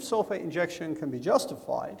even if sulfate injection can be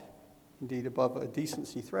justified, indeed above a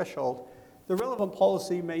decency threshold, the relevant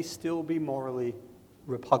policy may still be morally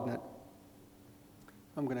repugnant.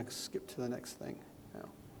 I'm going to skip to the next thing now.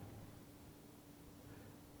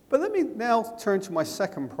 But let me now turn to my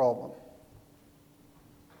second problem,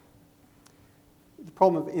 the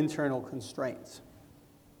problem of internal constraints.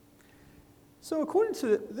 So according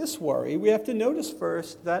to this worry, we have to notice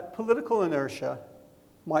first that political inertia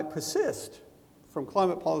might persist from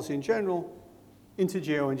climate policy in general into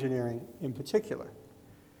geoengineering in particular.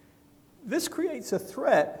 This creates a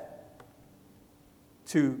threat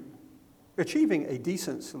to achieving a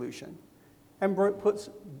decent solution and puts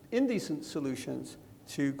indecent solutions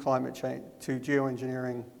to climate change, to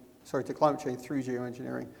climate change through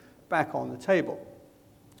geoengineering back on the table.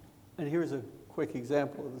 And here's a quick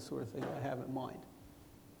example of the sort of thing I have in mind.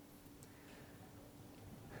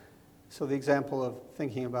 So the example of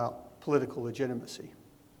thinking about political legitimacy.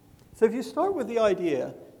 So if you start with the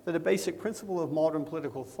idea that a basic principle of modern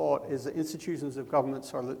political thought is that institutions of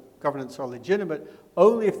governance are legitimate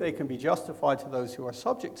only if they can be justified to those who are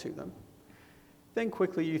subject to them, then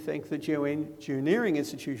quickly you think that geoengineering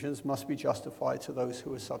institutions must be justified to those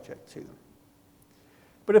who are subject to them.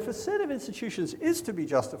 But if a set of institutions is to be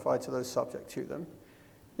justified to those subject to them,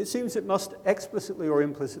 it seems it must explicitly or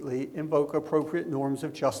implicitly invoke appropriate norms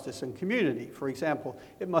of justice and community. For example,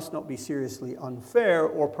 it must not be seriously unfair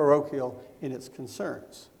or parochial in its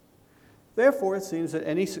concerns. Therefore, it seems that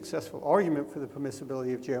any successful argument for the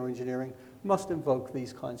permissibility of geoengineering must invoke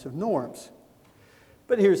these kinds of norms.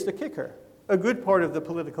 But here's the kicker. A good part of the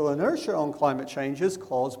political inertia on climate change is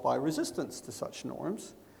caused by resistance to such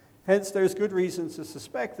norms. Hence, there's good reason to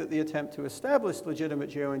suspect that the attempt to establish legitimate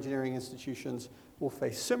geoengineering institutions will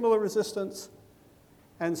face similar resistance,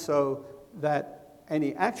 and so that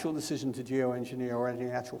any actual decision to geoengineer or any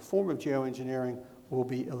actual form of geoengineering will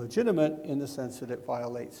be illegitimate in the sense that it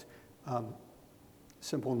violates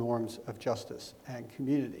simple norms of justice and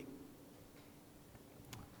community.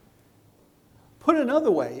 Put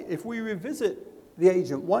another way, if we revisit the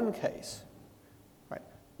Agent 1 case, right,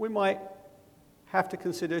 we might have to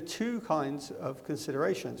consider two kinds of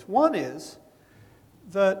considerations. One is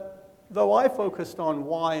that though I focused on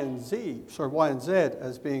Y and Z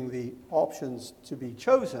as being the options to be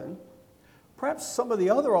chosen, perhaps some of the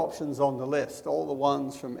other options on the list, all the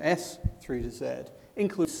ones from S through to Z,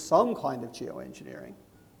 include some kind of geoengineering.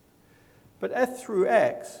 But F through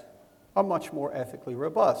X are much more ethically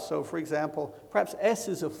robust. So for example, perhaps S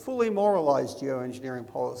is a fully moralized geoengineering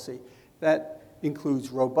policy that includes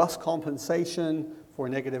robust compensation for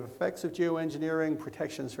negative effects of geoengineering,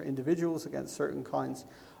 protections for individuals against certain kinds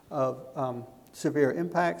of severe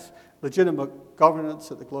impacts, legitimate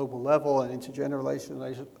governance at the global level and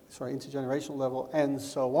intergenerational level, and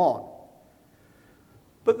so on.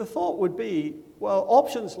 But the thought would be, well,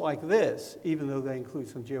 options like this, even though they include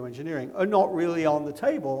some geoengineering, are not really on the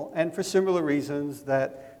table, and for similar reasons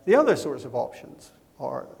that the other sorts of options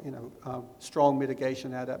are, strong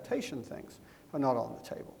mitigation adaptation things are not on the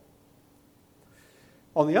table.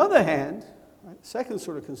 On the other hand, second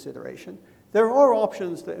sort of consideration, there are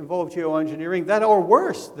options that involve geoengineering that are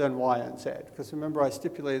worse than Y and Z, because remember I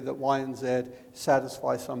stipulated that Y and Z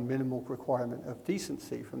satisfy some minimal requirement of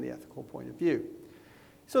decency from the ethical point of view.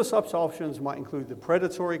 So such options might include the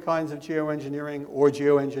predatory kinds of geoengineering or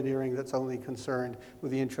geoengineering that's only concerned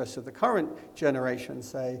with the interests of the current generation,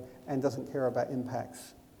 say, and doesn't care about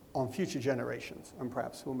impacts on future generations, and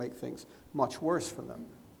perhaps will make things much worse for them.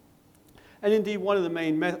 And indeed, one of the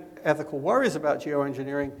main ethical worries about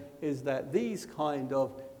geoengineering is that these kind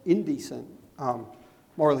of indecent,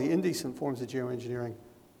 morally indecent forms of geoengineering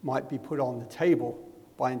might be put on the table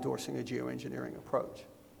by endorsing a geoengineering approach.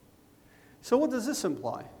 So what does this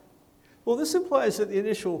imply? Well, this implies that the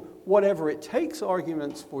initial whatever it takes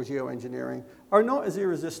arguments for geoengineering are not as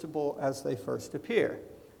irresistible as they first appear.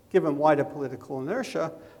 Given wider political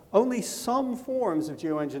inertia, only some forms of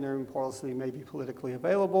geoengineering policy may be politically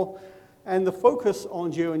available, and the focus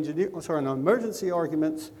on on emergency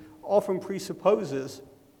arguments often presupposes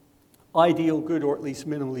ideal good or at least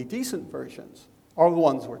minimally decent versions are the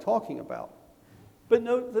ones we're talking about. But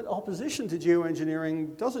note that opposition to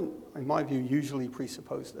geoengineering doesn't, in my view, usually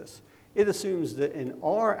presuppose this. It assumes that in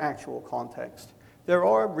our actual context, there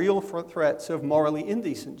are real threats of morally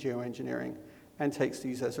indecent geoengineering and takes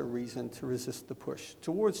these as a reason to resist the push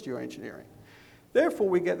towards geoengineering. Therefore,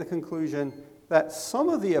 we get the conclusion that some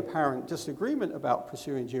of the apparent disagreement about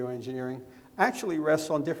pursuing geoengineering actually rests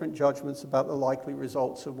on different judgments about the likely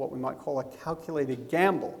results of what we might call a calculated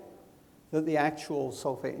gamble, that the actual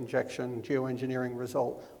sulfate injection geoengineering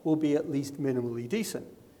result will be at least minimally decent.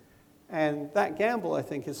 And that gamble, I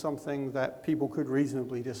think, is something that people could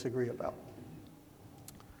reasonably disagree about.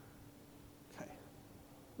 Okay.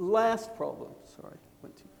 Last problem. Sorry,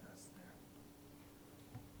 went too fast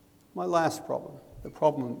there. My last problem, the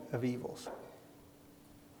problem of evils.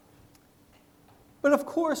 But of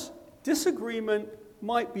course, disagreement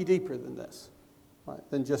might be deeper than this, right,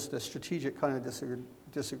 than just a strategic kind of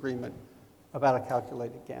disagreement about a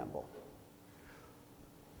calculated gamble.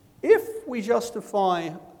 If we justify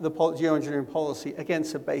the geoengineering policy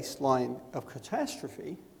against a baseline of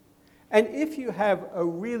catastrophe, and if you have a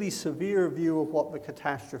really severe view of what the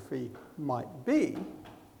catastrophe might be,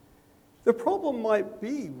 the problem might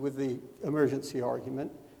be with the emergency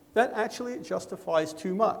argument that actually it justifies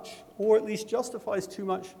too much, or at least justifies too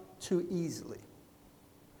much too easily.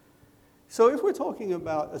 So if we're talking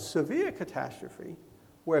about a severe catastrophe,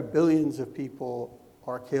 where billions of people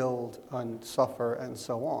are killed and suffer and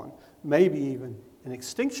so on, maybe even an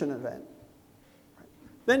extinction event, right,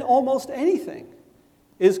 then almost anything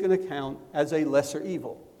is going to count as a lesser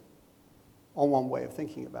evil, on one way of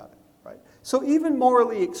thinking about it. Right? So even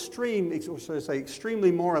morally extreme, or should I say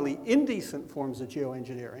extremely morally indecent forms of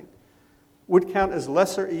geoengineering would count as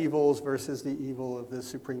lesser evils versus the evil of the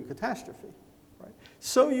supreme catastrophe. Right?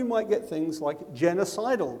 So you might get things like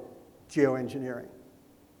genocidal geoengineering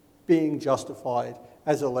being justified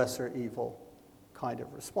as a lesser evil kind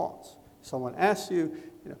of response. Someone asks you,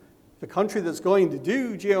 the country that's going to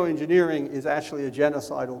do geoengineering is actually a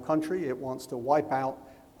genocidal country. It wants to wipe out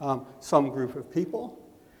some group of people.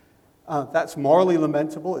 That's morally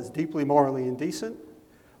lamentable. It's deeply morally indecent.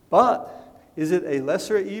 But is it a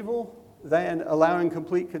lesser evil than allowing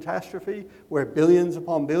complete catastrophe where billions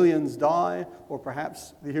upon billions die, or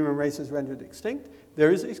perhaps the human race is rendered extinct?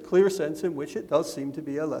 There is a clear sense in which it does seem to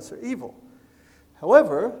be a lesser evil.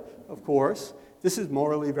 However, of course, this is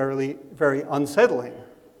morally very, very unsettling.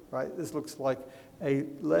 Right? This looks like a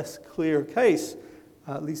less clear case,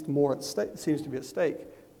 at least more at stake, seems to be at stake,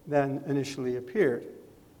 than initially appeared.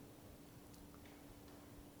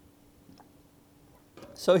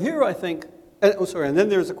 So here I think, and then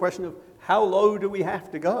there's a question of how low do we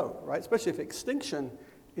have to go, right? Especially if extinction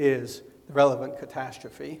is the relevant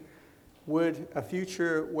catastrophe. Would a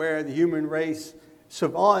future where the human race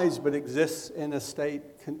survives but exists in a state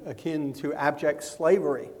akin to abject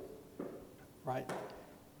slavery, right,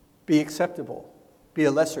 be acceptable? Be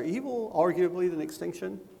a lesser evil, arguably, than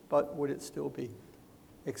extinction, but would it still be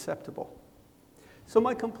acceptable? So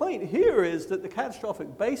my complaint here is that the catastrophic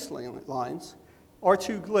baselines are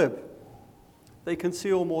too glib. They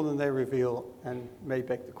conceal more than they reveal and may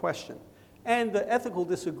beg the question. And the ethical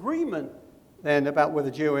disagreement then about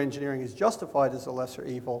whether geoengineering is justified as a lesser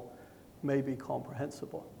evil may be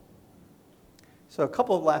comprehensible. So a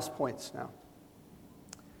couple of last points now.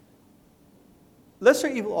 Lesser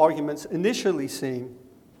evil arguments initially seem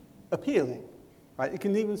appealing, right? It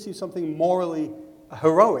can even seem something morally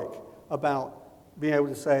heroic about being able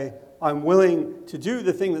to say, I'm willing to do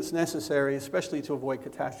the thing that's necessary, especially to avoid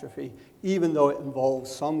catastrophe, even though it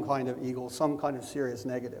involves some kind of evil, some kind of serious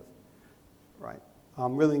negative, right?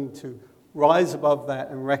 I'm willing to rise above that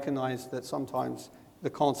and recognize that sometimes the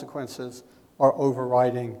consequences are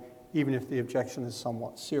overriding, even if the objection is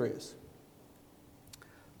somewhat serious.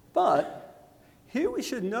 But here we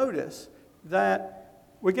should notice that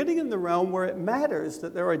we're getting in the realm where it matters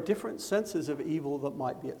that there are different senses of evil that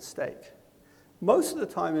might be at stake. Most of the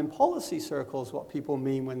time in policy circles, what people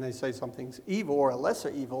mean when they say something's evil or a lesser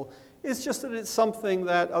evil is just that it's something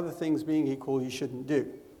that, other things being equal, you shouldn't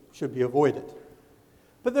do, should be avoided.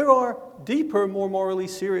 But there are deeper, more morally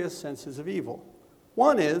serious senses of evil.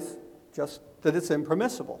 One is just that it's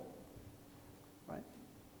impermissible. Right?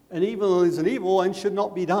 An evil is an evil and should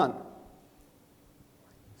not be done.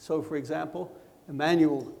 So, for example,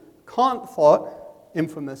 Immanuel Kant thought,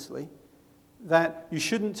 infamously, that you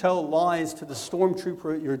shouldn't tell lies to the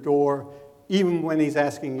stormtrooper at your door even when he's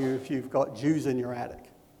asking you if you've got Jews in your attic.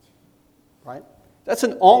 Right? That's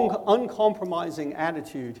an uncompromising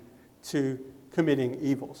attitude to committing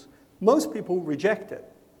evils. Most people reject it.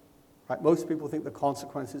 Right? Most people think the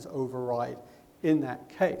consequences override in that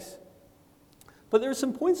case. But there are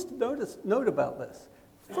some points to note about this.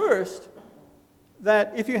 First,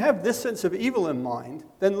 that if you have this sense of evil in mind,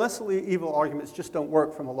 then lesser evil arguments just don't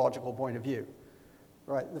work from a logical point of view.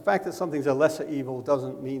 Right? The fact that something's a lesser evil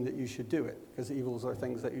doesn't mean that you should do it, because evils are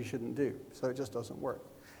things that you shouldn't do, so it just doesn't work.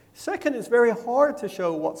 Second, it's very hard to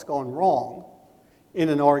show what's gone wrong in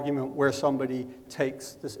an argument where somebody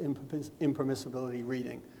takes this impermissibility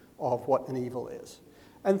reading of what an evil is.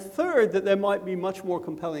 And third, that there might be much more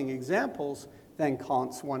compelling examples than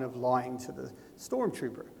Kant's one of lying to the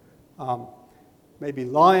stormtrooper. Maybe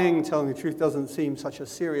lying, telling the truth doesn't seem such a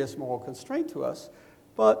serious moral constraint to us,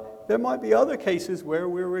 but there might be other cases where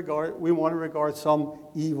we want to regard some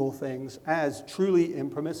evil things as truly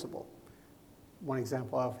impermissible. One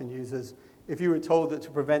example I often use is if you were told that to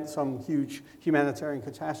prevent some huge humanitarian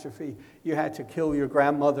catastrophe, you had to kill your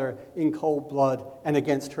grandmother in cold blood and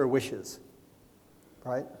against her wishes.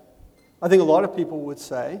 Right? I think a lot of people would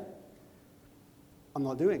say, I'm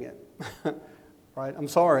not doing it. Right? I'm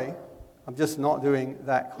sorry. I'm just not doing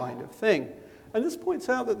that kind of thing. And this points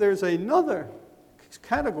out that there's another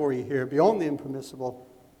category here, beyond the impermissible,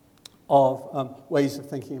 of ways of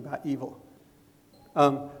thinking about evil,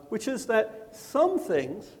 which is that some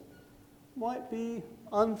things might be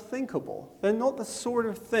unthinkable. They're not the sort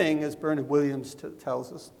of thing, as Bernard Williams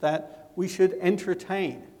tells us, that we should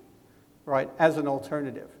entertain, right, as an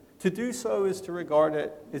alternative. To do so is to regard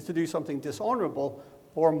it, is to do something dishonorable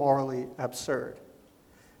or morally absurd.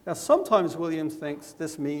 Now, sometimes Williams thinks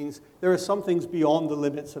this means there are some things beyond the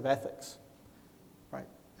limits of ethics, right?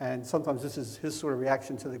 And sometimes this is his sort of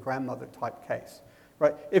reaction to the grandmother type case,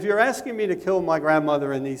 right? If you're asking me to kill my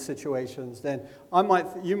grandmother in these situations, then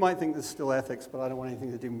you might think this is still ethics, but I don't want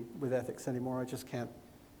anything to do with ethics anymore. I just can't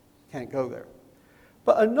go there.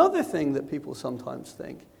 But another thing that people sometimes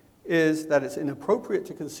think is that it's inappropriate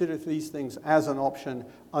to consider these things as an option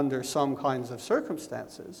under some kinds of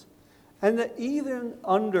circumstances, and that even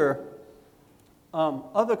under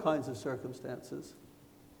other kinds of circumstances,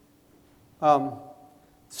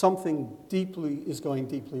 something is going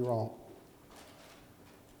deeply wrong.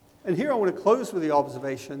 And here I want to close with the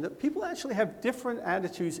observation that people actually have different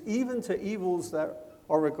attitudes even to evils that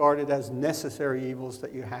are regarded as necessary evils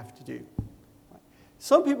that you have to do.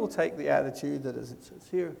 Some people take the attitude that, as it says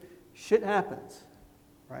here, shit happens,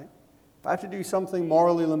 right? If I have to do something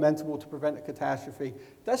morally lamentable to prevent a catastrophe,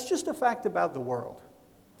 that's just a fact about the world,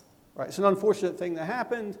 right? It's an unfortunate thing that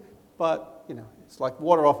happened, but, it's like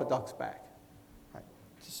water off a duck's back, right?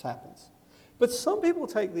 It just happens. But some people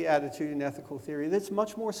take the attitude in ethical theory that's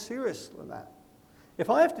much more serious than that.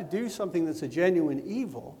 If I have to do something that's a genuine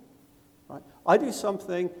evil, right, I do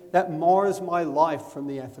something that mars my life from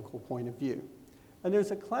the ethical point of view. And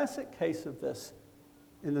there's a classic case of this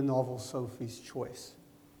in the novel Sophie's Choice,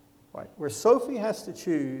 right, where Sophie has to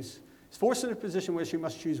choose, is forced in a position where she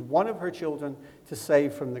must choose one of her children to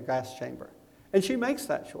save from the gas chamber. And she makes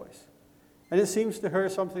that choice. And it seems to her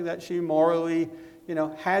something that she morally,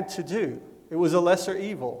 had to do. It was a lesser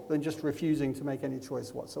evil than just refusing to make any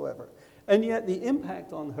choice whatsoever. And yet the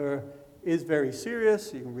impact on her is very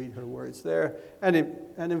serious. You can read her words there. And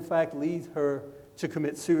in fact lead her to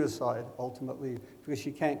commit suicide ultimately because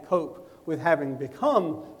she can't cope with having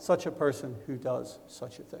become such a person who does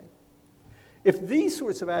such a thing. If these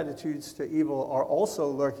sorts of attitudes to evil are also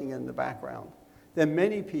lurking in the background, then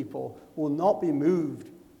many people will not be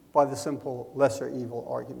moved by the simple lesser evil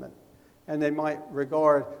argument. And they might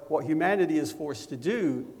regard what humanity is forced to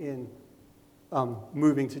do in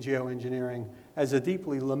moving to geoengineering as a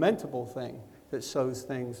deeply lamentable thing that shows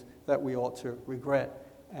things that we ought to regret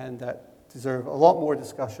and that deserve a lot more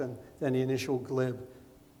discussion than the initial glib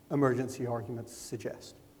emergency arguments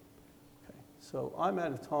suggest. Okay, so I'm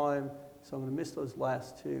out of time, so I'm going to miss those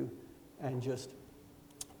last two and just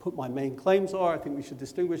put my main claims are. I think we should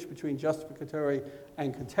distinguish between justificatory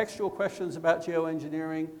and contextual questions about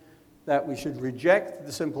geoengineering, that we should reject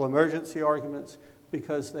the simple emergency arguments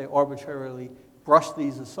because they arbitrarily brush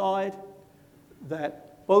these aside,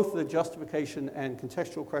 that both the justification and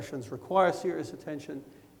contextual questions require serious attention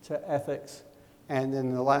to ethics, and then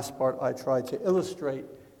in the last part I tried to illustrate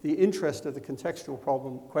the interest of the contextual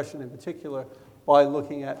question in particular by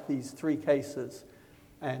looking at these three cases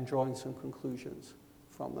and drawing some conclusions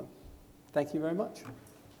from them. Thank you very much.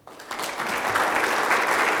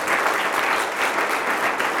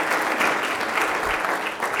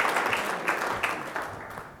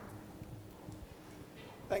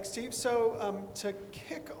 Thanks, Steve. So to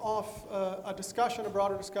kick off a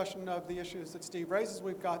broader discussion of the issues that Steve raises,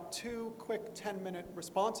 we've got two quick 10-minute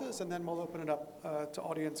responses, and then we'll open it up to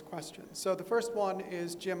audience questions. So the first one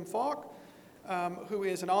is Jim Falk, who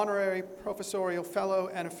is an honorary Professorial Fellow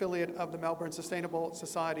and affiliate of the Melbourne Sustainable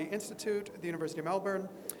Society Institute at the University of Melbourne.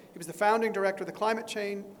 He was the founding director of the climate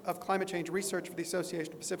change research for the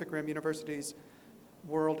Association of Pacific Rim Universities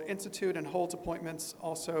World Institute, and holds appointments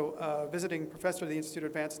also visiting professor of the Institute of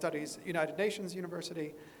Advanced Studies at United Nations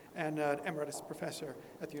University and emeritus professor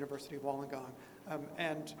at the University of Wollongong,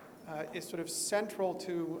 and is sort of central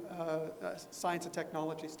to science and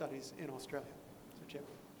technology studies in Australia. So Jim.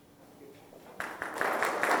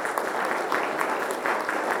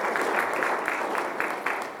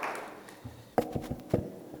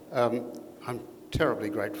 I'm terribly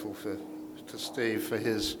grateful to Steve for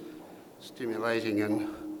his stimulating and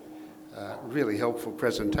really helpful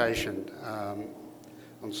presentation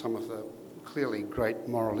on some of the clearly great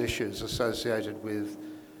moral issues associated with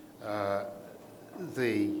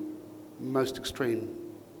the most extreme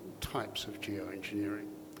types of geoengineering.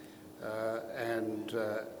 And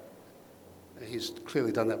he's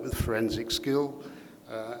clearly done that with forensic skill,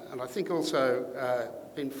 and I think also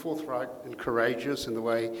been forthright and courageous in the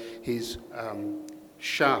way he's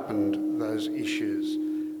sharpened those issues,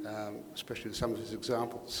 especially with some of his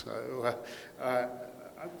examples. So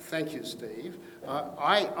thank you, Steve.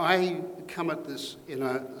 I come at this in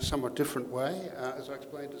a somewhat different way. As I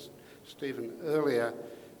explained to Stephen earlier,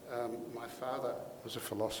 my father was a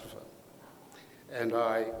philosopher, and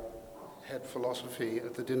I had philosophy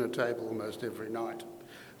at the dinner table almost every night.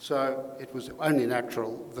 So it was only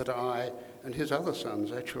natural that I and his other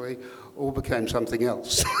sons actually all became something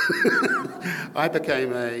else. I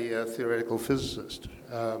became a theoretical physicist,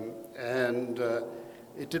 and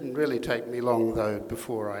it didn't really take me long, though,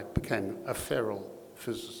 before I became a feral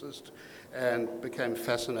physicist and became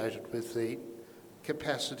fascinated with the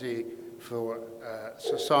capacity for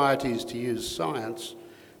societies to use science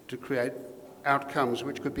to create outcomes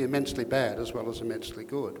which could be immensely bad as well as immensely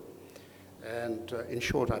good. And in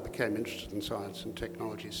short, I became interested in science and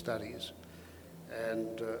technology studies,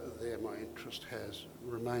 and there my interest has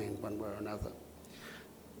remained one way or another.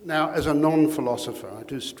 Now, as a non-philosopher, I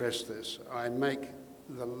do stress this, I make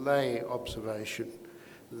the lay observation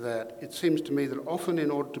that it seems to me that often in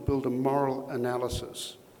order to build a moral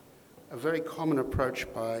analysis, a very common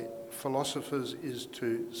approach by philosophers is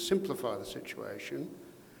to simplify the situation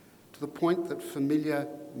to the point that familiar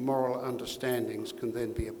moral understandings can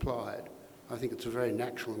then be applied. I think it's a very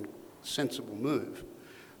natural and sensible move.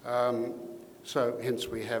 So hence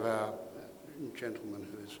we have our gentleman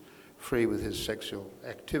who is free with his sexual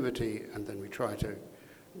activity, and then we try to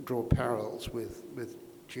draw parallels with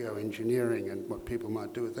geoengineering and what people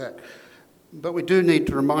might do with that. But we do need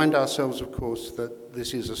to remind ourselves, of course, that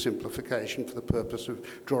this is a simplification for the purpose of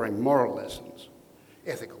drawing moral lessons,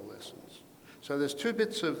 ethical lessons. So there's two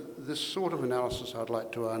bits of this sort of analysis I'd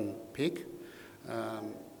like to unpick.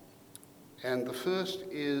 And the first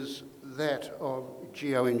is that of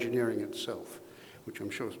geoengineering itself, which I'm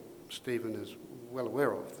sure Stephen is well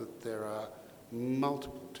aware of, that there are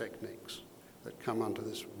multiple techniques that come under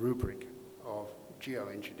this rubric of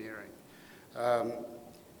geoengineering. I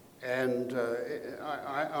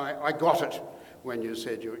got it when you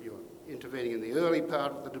said you're intervening in the early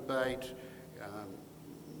part of the debate,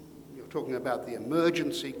 you're talking about the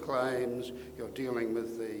emergency claims, you're dealing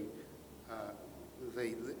with the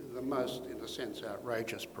most, in a sense,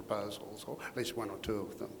 outrageous proposals, or at least one or two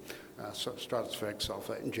of them, stratospheric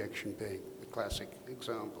sulphate injection being the classic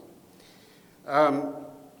example.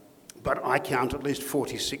 But I count at least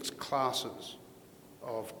 46 classes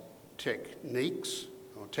of techniques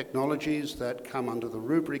or technologies that come under the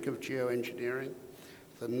rubric of geoengineering.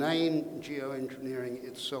 The name geoengineering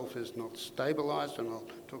itself is not stabilised, and I'll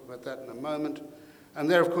talk about that in a moment. And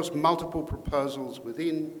there are, of course, multiple proposals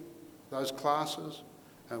within those classes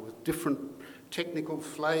with different technical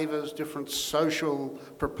flavours, different social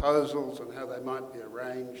proposals and how they might be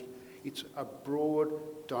arranged. It's a broad,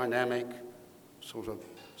 dynamic, sort of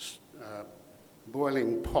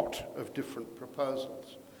boiling pot of different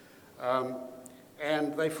proposals.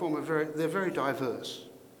 And they form they're very diverse.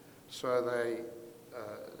 So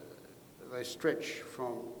they stretch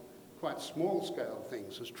from quite small scale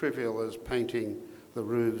things as trivial as painting the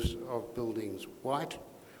roofs of buildings white,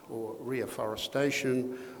 or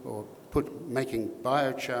reforestation, or making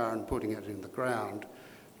biochar and putting it in the ground,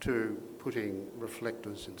 to putting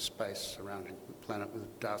reflectors in space surrounding the planet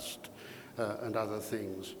with dust and other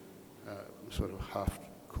things, sort of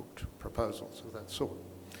half-cooked proposals of that sort.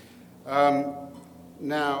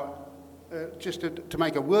 Now, just to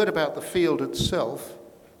make a word about the field itself,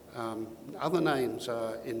 other names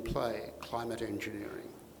are in play: climate engineering.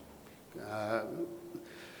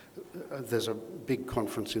 There's a big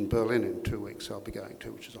conference in Berlin in 2 weeks I'll be going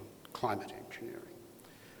to, which is on climate engineering.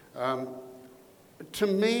 To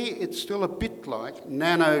me, it's still a bit like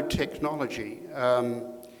nanotechnology.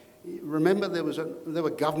 Remember, there were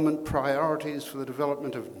government priorities for the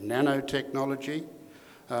development of nanotechnology.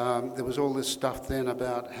 There was all this stuff then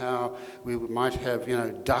about how we might have,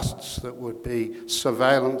 dusts that would be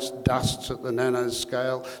surveillance dusts at the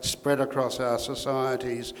nanoscale spread across our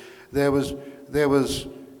societies. There was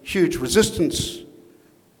huge resistance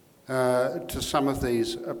to some of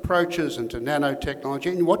these approaches and to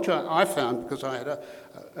nanotechnology. And what I found, because I had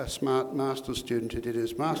a smart master's student who did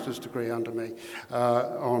his master's degree under me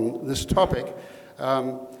on this topic,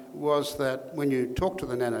 was that when you talk to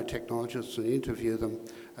the nanotechnologists and interview them,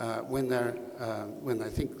 when they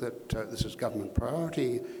think that this is government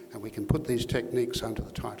priority and we can put these techniques under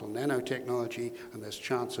the title nanotechnology and there's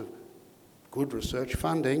chance of good research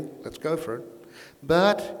funding, let's go for it.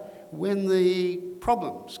 But when the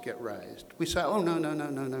problems get raised, we say, oh, no,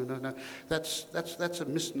 that's a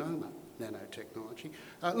misnomer, nanotechnology.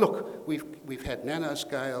 Look, we've had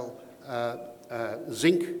nanoscale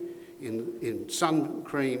zinc in sun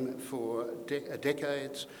cream for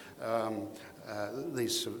decades.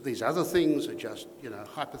 These other things are just,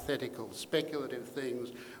 hypothetical, speculative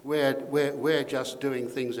things. We're just doing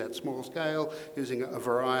things at small scale, using a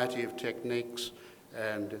variety of techniques,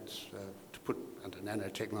 and it's to put under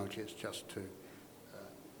nanotechnology, it's just to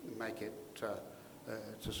make it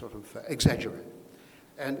to sort of exaggerate.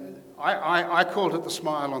 And I called it the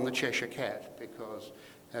smile on the Cheshire Cat, because,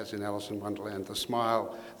 as in Alice in Wonderland,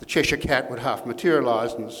 the Cheshire Cat would half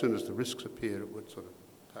materialise, and as soon as the risks appeared, it would sort of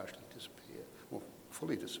partially disappear, or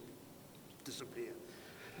fully disappear.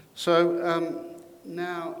 So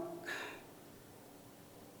now,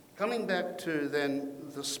 coming back to then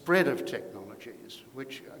the spread of technologies,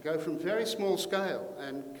 which go from very small scale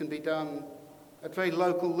and can be done at very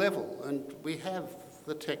local level, and we have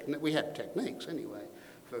techniques anyway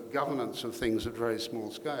for governance of things at very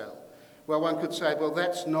small scale. Well, one could say, well,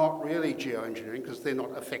 that's not really geoengineering because they're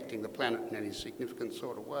not affecting the planet in any significant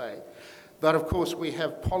sort of way. But of course, we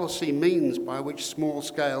have policy means by which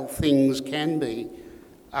small-scale things can be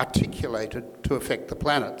articulated to affect the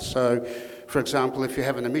planet. So, for example, if you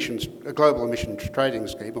have a global emissions trading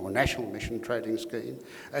scheme or national emission trading scheme,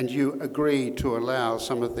 and you agree to allow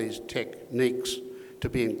some of these techniques to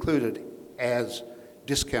be included as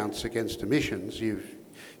discounts against emissions, you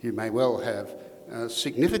may well have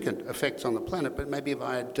significant effects on the planet, but maybe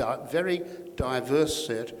by a very diverse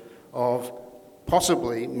set of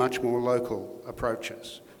possibly much more local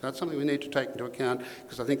approaches. That's something we need to take into account,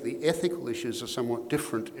 because I think the ethical issues are somewhat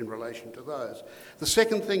different in relation to those. The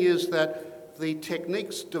second thing is that the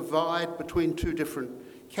techniques divide between two different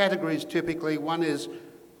categories typically. One is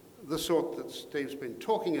the sort that Steve's been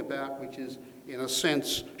talking about, which is, in a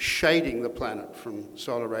sense, shading the planet from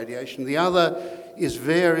solar radiation. The other is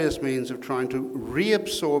various means of trying to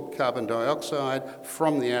reabsorb carbon dioxide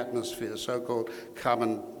from the atmosphere, so-called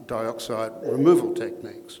carbon dioxide removal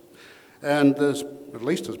techniques. And there's at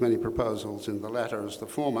least as many proposals in the latter as the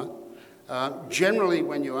former. Generally,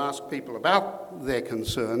 when you ask people about their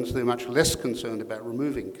concerns, they're much less concerned about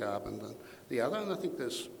removing carbon than the other, and I think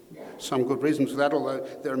there's some good reasons for that, although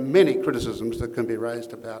there are many criticisms that can be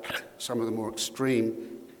raised about some of the more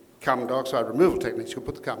extreme carbon dioxide removal techniques. You'll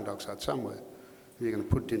put the carbon dioxide somewhere. If you're going to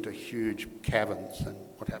put it into huge caverns, then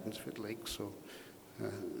what happens if it leaks, or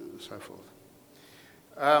so forth.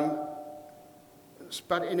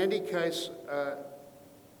 But in any case,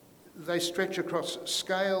 they stretch across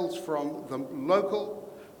scales from the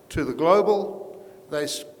local to the global. They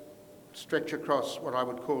stretch across what I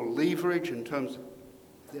would call leverage in terms of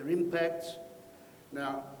their impacts.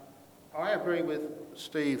 Now, I agree with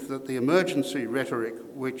Steve that the emergency rhetoric,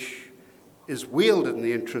 which is wielded in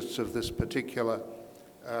the interests of this particular,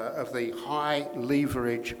 of the high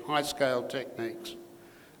leverage, high scale techniques,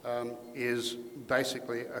 is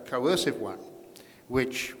basically a coercive one,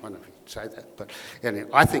 which, I don't know if you could say that, but anyway,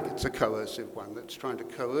 I think it's a coercive one that's trying to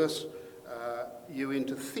coerce you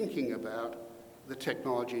into thinking about the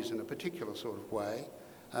technologies in a particular sort of way,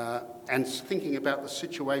 and thinking about the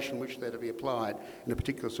situation which they're to be applied in a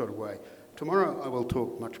particular sort of way. Tomorrow I will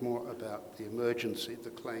talk much more about the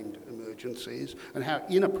claimed emergencies, and how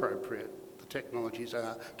inappropriate the technologies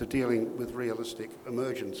are to dealing with realistic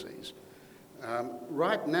emergencies.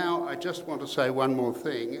 Right now, I just want to say one more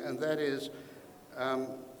thing, and that is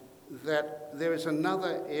that there is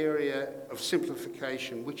another area of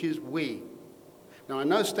simplification, which is we. Now, I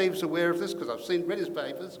know Steve's aware of this because I've read his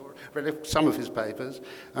papers, or read some of his papers,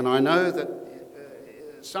 and I know that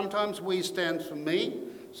sometimes we stands for me,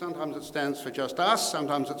 sometimes it stands for just us,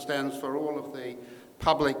 sometimes it stands for all of the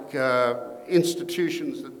public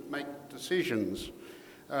institutions that make decisions.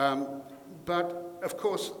 But, of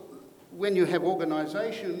course, when you have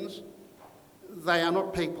organisations, they are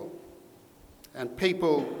not people. And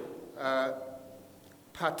people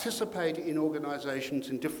participate in organisations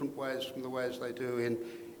in different ways from the ways they do in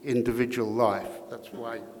individual life. That's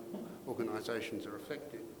why organisations are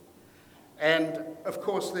effective. And, of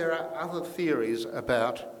course, there are other theories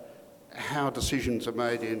about how decisions are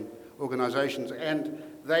made in organisations, and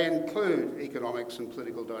they include economics and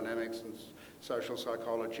political dynamics and social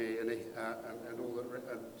psychology and all the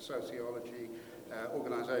sociology,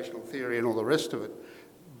 organisational theory and all the rest of it.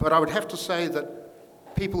 But I would have to say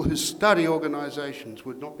that people who study organisations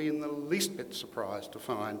would not be in the least bit surprised to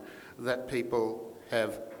find that people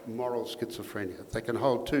have moral schizophrenia. They can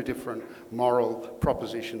hold two different moral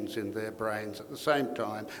propositions in their brains at the same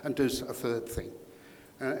time and do a third thing.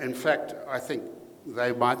 In fact, I think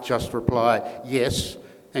they might just reply, yes,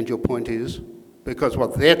 and your point is, because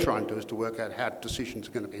what they're trying to do is to work out how decisions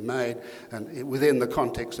are going to be made, and within the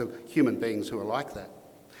context of human beings who are like that.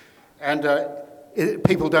 And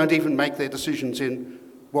people don't even make their decisions in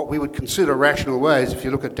what we would consider rational ways. If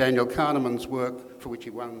you look at Daniel Kahneman's work, for which he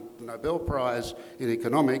won the Nobel Prize in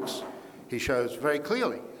economics, he shows very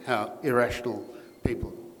clearly how irrational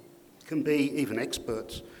people can be, even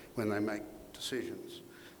experts, when they make decisions.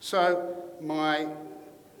 So my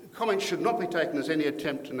comments should not be taken as any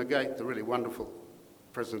attempt to negate the really wonderful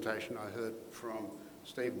presentation I heard from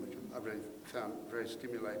Stephen, which I really found very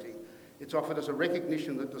stimulating. It's offered as a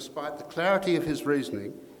recognition that despite the clarity of his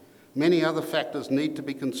reasoning, many other factors need to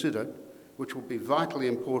be considered, which will be vitally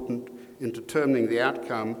important in determining the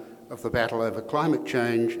outcome of the battle over climate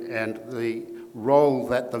change and the role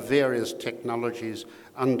that the various technologies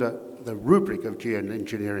under the rubric of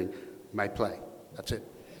geoengineering may play. That's it.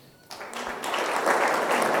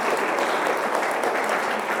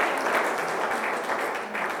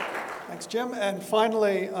 Thanks, Jim. And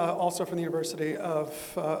finally, also from the University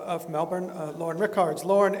of Melbourne, Lauren Rickards.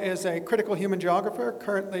 Lauren is a critical human geographer,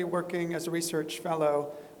 currently working as a research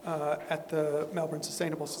fellow at the Melbourne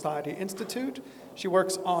Sustainable Society Institute. She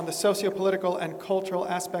works on the socio-political and cultural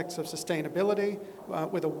aspects of sustainability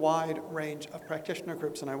with a wide range of practitioner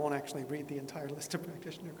groups, and I won't actually read the entire list of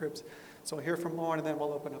practitioner groups. So we'll hear from Lauren, and then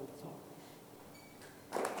we'll open up the floor.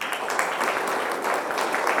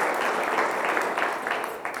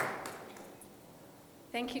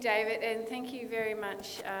 Thank you, David, and thank you very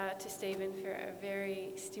much to Stephen for a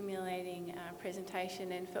very stimulating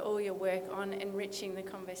presentation and for all your work on enriching the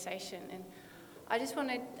conversation. And I just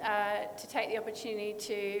wanted to take the opportunity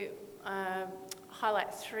to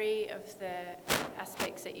highlight three of the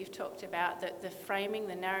aspects that you've talked about, the framing,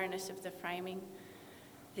 the narrowness of the framing,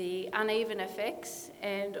 the uneven effects,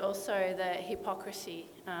 and also the hypocrisy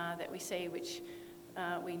that we see, which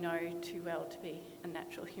we know too well to be a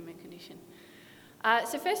natural human condition.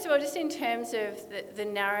 So first of all, just in terms of the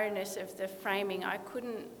narrowness of the framing, I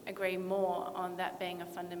couldn't agree more on that being a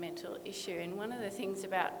fundamental issue. And one of the things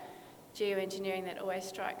about geoengineering that always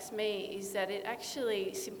strikes me is that it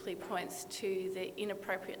actually simply points to the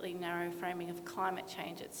inappropriately narrow framing of climate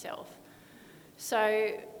change itself.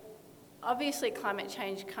 So obviously climate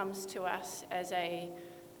change comes to us as a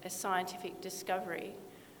scientific discovery,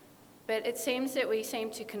 but it seems that we seem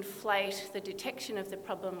to conflate the detection of the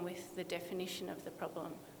problem with the definition of the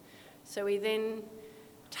problem. So we then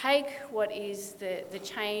take what is the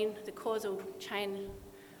causal chain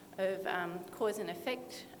of cause and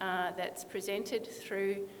effect that's presented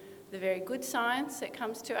through the very good science that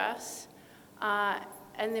comes to us,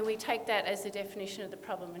 and then we take that as the definition of the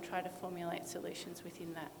problem and try to formulate solutions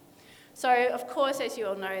within that. So, of course, as you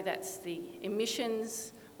all know, that's the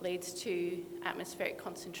emissions, leads to atmospheric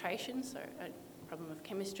concentration, so a problem of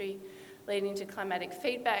chemistry, leading to climatic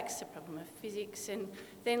feedbacks, a problem of physics, and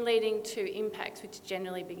then leading to impacts, which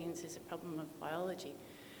generally begins as a problem of biology.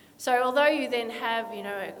 So although you then have,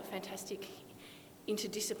 a fantastic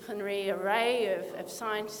interdisciplinary array of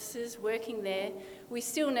sciences working there, we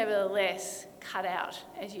still nevertheless cut out,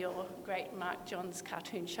 as your great Mark John's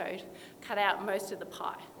cartoon showed, cut out most of the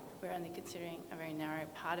pie. We're only considering a very narrow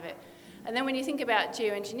part of it. And then when you think about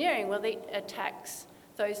geoengineering, well, it attacks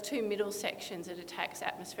those two middle sections. It attacks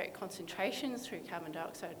atmospheric concentrations through carbon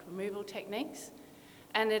dioxide removal techniques,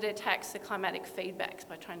 and it attacks the climatic feedbacks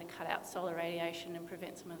by trying to cut out solar radiation and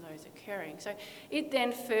prevent some of those occurring. So it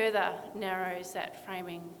then further narrows that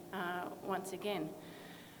framing once again.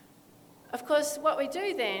 Of course, what we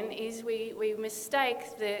do then is we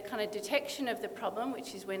mistake the kind of detection of the problem,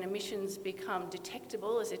 which is when emissions become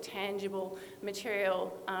detectable as a tangible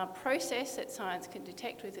material process that science can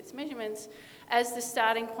detect with its measurements, as the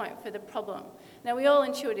starting point for the problem. Now, we all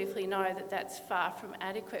intuitively know that that's far from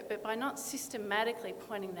adequate, but by not systematically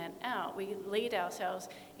pointing that out, we lead ourselves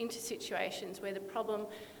into situations where the problem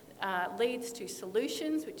leads to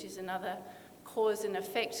solutions, which is another cause and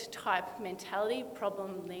effect type mentality,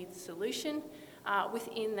 problem needs solution,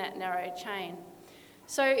 within that narrow chain.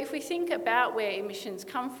 So if we think about where emissions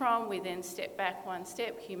come from, we then step back one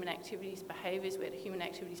step, human activities, behaviours, where do human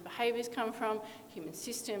activities, behaviours come from, human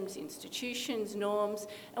systems, institutions, norms,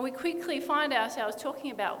 and we quickly find ourselves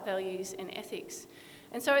talking about values and ethics.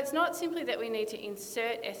 And so it's not simply that we need to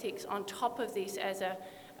insert ethics on top of this as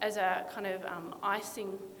a kind of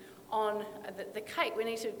icing on the cake. We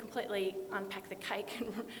need to completely unpack the cake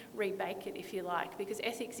and rebake it, if you like, because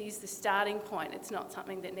ethics is the starting point. It's not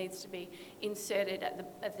something that needs to be inserted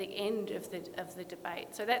at the end of the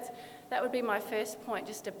debate. So that would be my first point,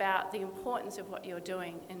 just about the importance of what you're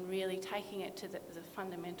doing and really taking it to the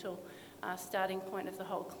fundamental starting point of the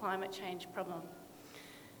whole climate change problem.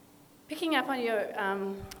 Picking up on your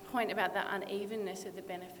point about the unevenness of the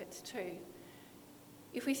benefits too,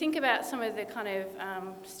 if we think about some of the kind of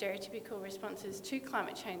stereotypical responses to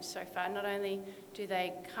climate change so far, not only do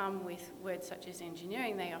they come with words such as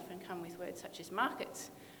engineering, they often come with words such as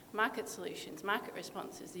markets, market solutions, market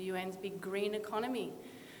responses, the UN's big green economy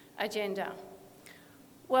agenda.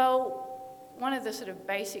 Well, one of the sort of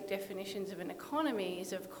basic definitions of an economy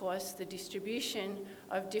is, of course, the distribution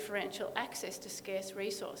of differential access to scarce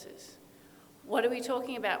resources. What are we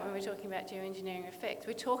talking about when we're talking about geoengineering effects?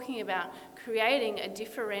 We're talking about creating a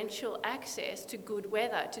differential access to good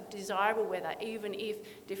weather, to desirable weather, even if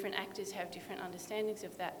different actors have different understandings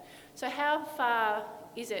of that. So how far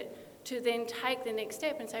is it to then take the next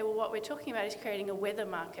step and say, well, what we're talking about is creating a weather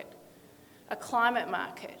market, a climate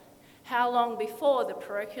market? How long before the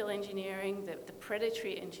parochial engineering, the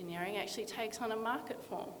predatory engineering actually takes on a market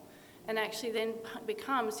form and actually then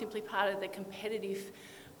becomes simply part of the competitive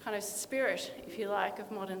kind of spirit, if you like, of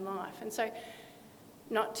modern life? And so,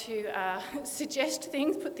 not to suggest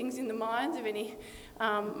things, put things in the minds of any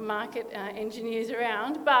market engineers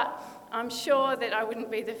around, but I'm sure that I wouldn't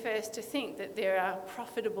be the first to think that there are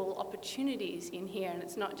profitable opportunities in here, and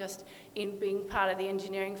it's not just in being part of the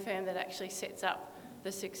engineering firm that actually sets up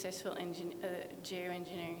the successful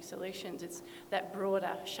geoengineering solutions. It's that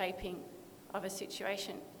broader shaping of a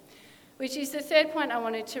situation, which is the third point I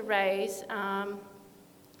wanted to raise,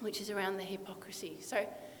 which is around the hypocrisy. So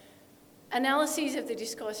analyses of the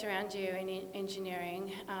discourse around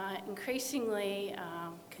geoengineering increasingly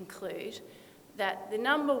conclude that the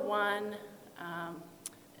number one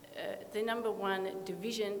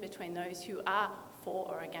division between those who are for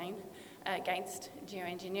or against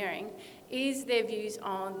geoengineering is their views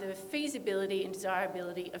on the feasibility and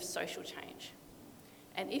desirability of social change.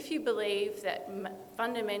 And if you believe that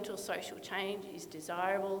fundamental social change is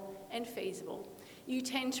desirable and feasible, you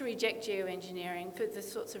tend to reject geoengineering for the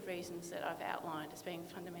sorts of reasons that I've outlined as being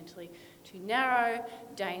fundamentally too narrow,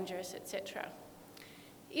 dangerous, etc.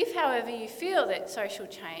 If, however, you feel that social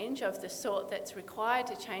change of the sort that's required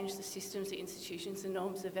to change the systems, the institutions, the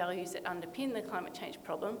norms, the values that underpin the climate change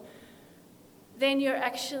problem, then you're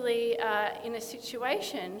actually in a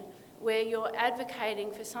situation where you're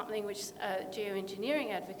advocating for something which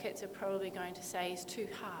geoengineering advocates are probably going to say is too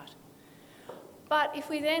hard. But if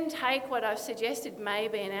we then take what I've suggested may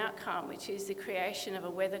be an outcome, which is the creation of a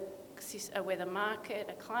weather market,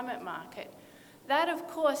 a climate market, that of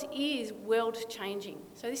course is world changing.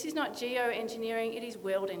 So this is not geoengineering, it is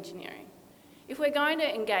world engineering. If we're going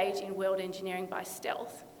to engage in world engineering by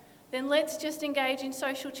stealth, then let's just engage in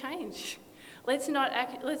social change. Let's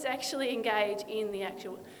actually engage in the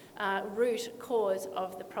actual root cause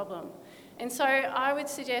of the problem. And so I would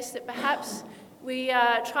suggest that perhaps we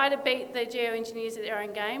try to beat the geoengineers at their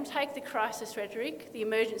own game, take the crisis rhetoric, the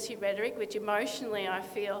emergency rhetoric, which emotionally I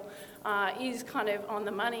feel is kind of on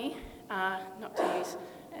the money, not to use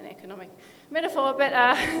an economic metaphor, but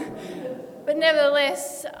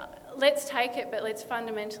nevertheless, let's take it, but let's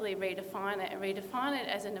fundamentally redefine it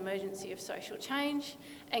as an emergency of social change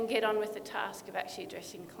and get on with the task of actually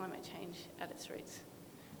addressing climate change at its roots.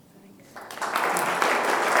 So, thanks.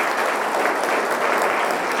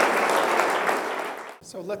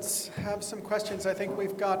 So let's have some questions. I think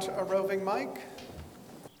we've got a roving mic.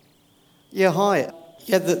 Yeah, hi.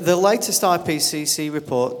 Yeah, the latest IPCC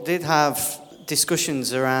report did have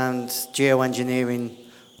discussions around geoengineering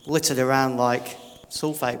littered around like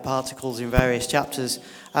sulphate particles in various chapters.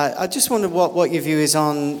 I just wondered what your view is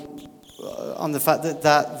on the fact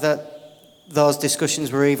that those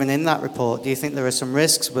discussions were even in that report. Do you think there are some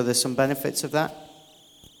risks? Were there some benefits of that?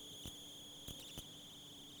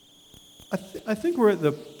 I think we're at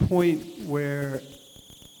the point where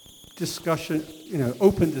discussion,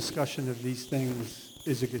 open discussion of these things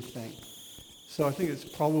is a good thing. So I think it's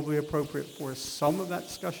probably appropriate for some of that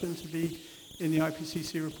discussion to be in the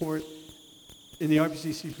IPCC report. In the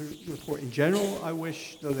IPCC report in general, I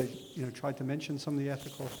wish, though they tried to mention some of the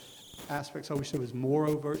ethical aspects, I wish there was more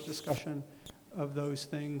overt discussion of those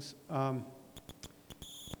things.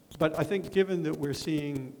 But I think given that we're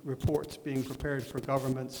seeing reports being prepared for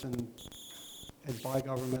governments and by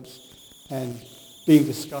governments and being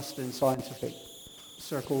discussed in scientific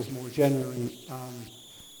circles more generally,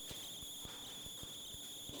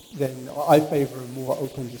 then I favor a more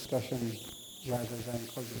open discussion rather than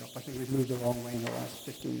closing up. I think we've moved the wrong way in the last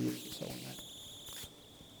 15 years or so on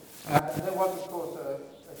that. There was, of course, a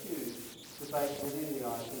huge debate within the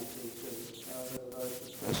IPCC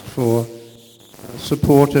for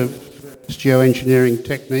support of geoengineering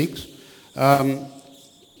techniques.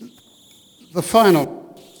 The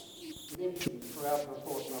final mention throughout the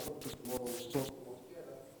report, and I hope we can all talk more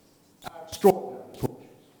together, are extraordinary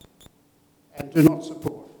cautions and do not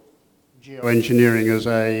support geoengineering as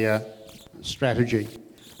a strategy.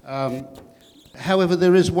 However,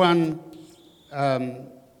 there is one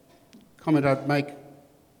comment I'd make,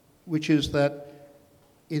 which is that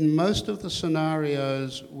in most of the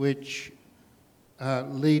scenarios which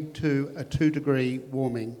lead to a 2-degree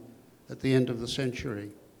warming at the end of the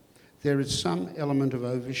century, there is some element of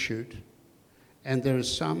overshoot and there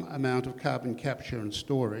is some amount of carbon capture and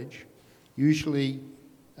storage, usually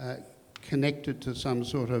connected to some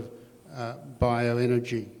sort of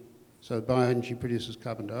bioenergy. So bioenergy produces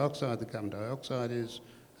carbon dioxide. The carbon dioxide is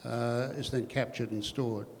then captured and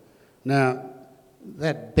stored. Now,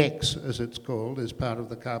 that BECCS, as it's called, is part of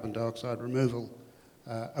the carbon dioxide removal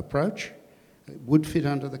approach. It would fit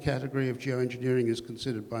under the category of geoengineering, is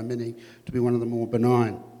considered by many to be one of the more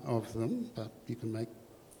benign of them, but you can make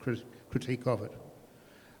critique of it.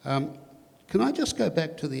 Can I just go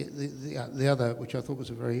back to the other, which I thought was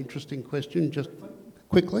a very interesting question, just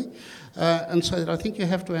quickly, and say that I think you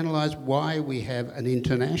have to analyse why we have an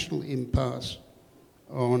international impasse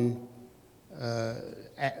on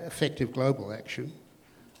effective global action,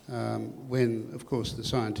 when, of course, the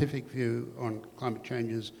scientific view on climate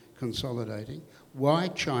change is consolidating, why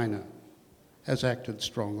China has acted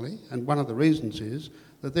strongly, and one of the reasons is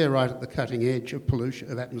that they're right at the cutting edge of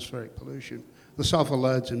pollution, of atmospheric pollution. The sulphur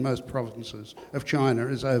loads in most provinces of China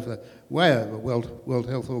is way over World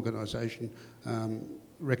Health Organization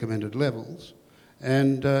recommended levels,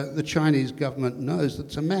 and the Chinese government knows that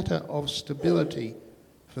it's a matter of stability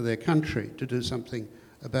for their country to do something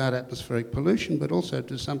about atmospheric pollution, but also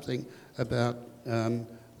do something about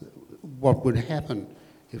what would happen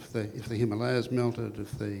if the Himalayas melted,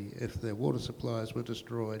 if their water supplies were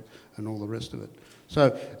destroyed, and all the rest of it.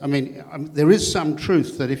 So, I mean, there is some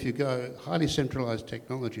truth that if you go highly centralised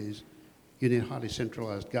technologies, you need highly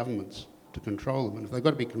centralised governments to control them. And if they've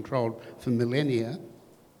got to be controlled for millennia,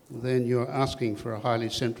 then you're asking for a highly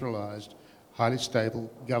centralised, highly stable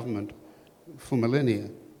government for millennia.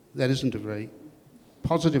 That isn't a very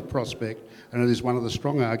positive prospect, and it is one of the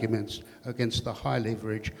strong arguments against the high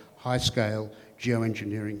leverage, high scale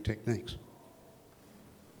geoengineering techniques.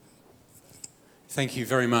 Thank you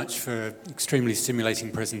very much for an extremely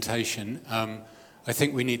stimulating presentation. I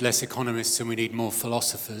think we need less economists and we need more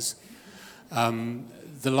philosophers. The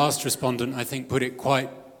last respondent, I think, put it quite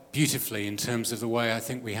beautifully in terms of the way I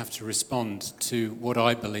think we have to respond to what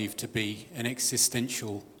I believe to be an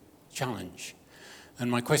existential challenge. And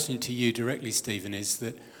my question to you directly, Stephen, is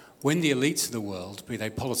that when the elites of the world, be they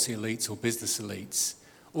policy elites or business elites,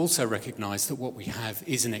 also recognise that what we have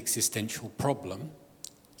is an existential problem,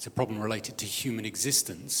 it's a problem related to human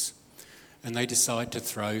existence, and they decide to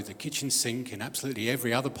throw the kitchen sink and absolutely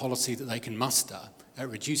every other policy that they can muster at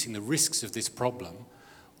reducing the risks of this problem,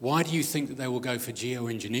 why do you think that they will go for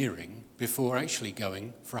geoengineering before actually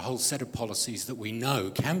going for a whole set of policies that we know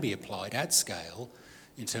can be applied at scale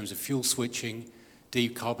in terms of fuel switching,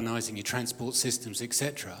 decarbonising your transport systems,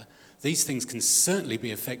 etc.? These things can certainly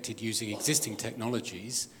be affected using existing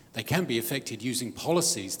technologies. They can be affected using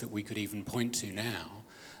policies that we could even point to now.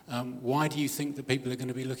 Why do you think that people are going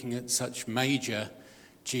to be looking at such major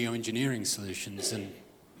geoengineering solutions? And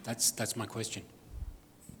that's my question.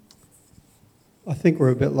 I think we're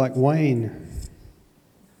a bit like Wayne,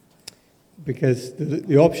 because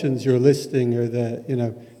the options you're listing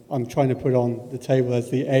are I'm trying to put on the table as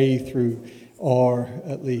the A through R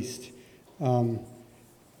at least. And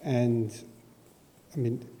I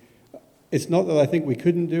mean, it's not that I think we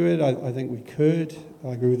couldn't do it. I think we could.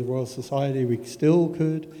 I agree with the Royal Society. We still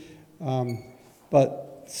could.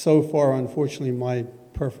 But so far, unfortunately, my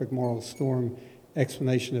perfect moral storm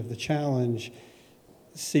explanation of the challenge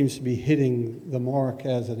seems to be hitting the mark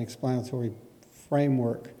as an explanatory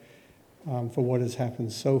framework for what has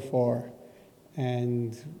happened so far.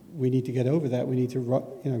 And we need to get over that. We need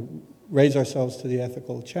to raise ourselves to the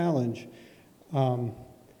ethical challenge. And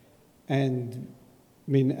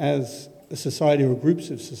I mean, as a society or groups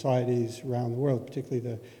of societies around the world, particularly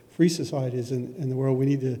the free societies in the world, we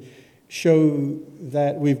need to show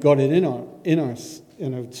that we've got it in us,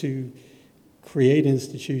 to create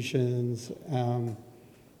institutions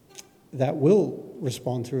that will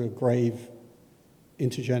respond to a grave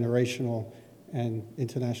intergenerational and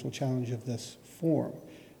international challenge of this form.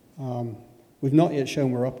 We've not yet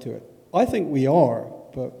shown we're up to it. I think we are,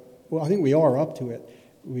 I think we are up to it.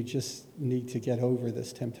 We just need to get over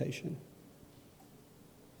this temptation.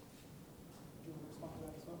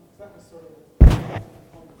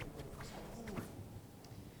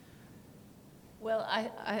 Well,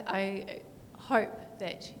 I hope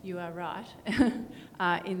that you are right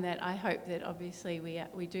in that I hope that obviously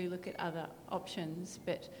we do look at other options,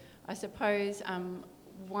 but I suppose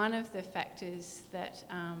one of the factors that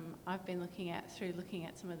I've been looking at through looking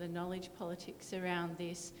at some of the knowledge politics around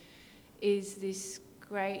this is this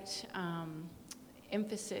great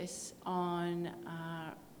emphasis on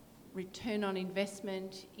return on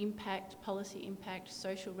investment, impact, policy impact,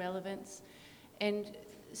 social relevance, and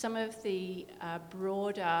some of the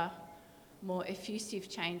broader, more effusive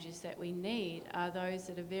changes that we need are those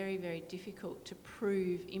that are very, very difficult to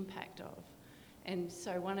prove impact of. And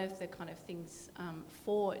so one of the kind of things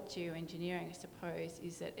for geoengineering, I suppose,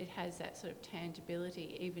 is that it has that sort of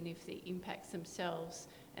tangibility, even if the impacts themselves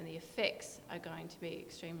and the effects are going to be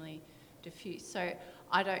extremely diffuse. So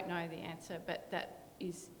I don't know the answer, but that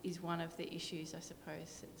is one of the issues, I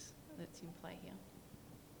suppose, that's in play here.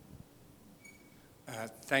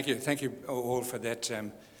 Thank you all for that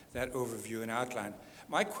overview and outline.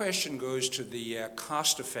 My question goes to the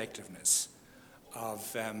cost effectiveness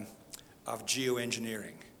of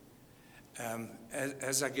geoengineering.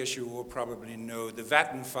 As I guess you all probably know, the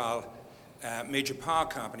Vattenfall major power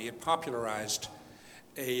company had popularized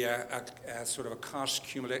a sort of a cost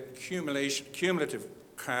cumulative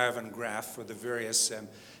curve and graph for the various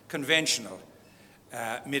conventional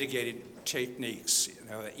mitigated techniques,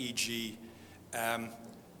 e.g.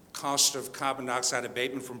 Cost of carbon dioxide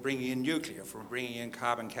abatement from bringing in nuclear, from bringing in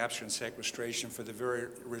carbon capture and sequestration for the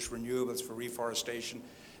various renewables, for reforestation,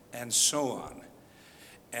 and so on.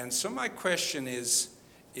 And so my question is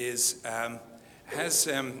has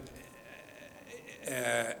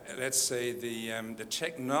let's say the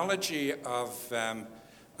technology of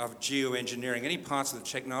geoengineering, any parts of the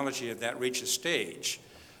technology of that reach a stage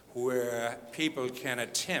where people can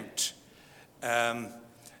attempt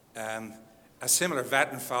a similar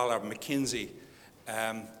Vattenfall or McKinsey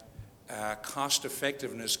cost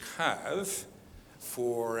effectiveness curve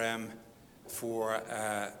for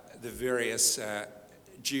the various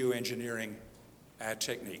geoengineering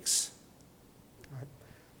techniques? Right.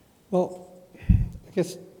 Well, I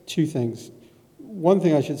guess two things. One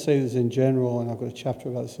thing I should say is in general, and I've got a chapter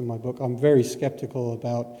about this in my book, I'm very skeptical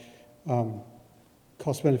about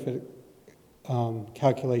cost-benefit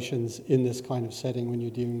calculations in this kind of setting when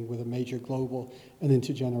you're dealing with a major global and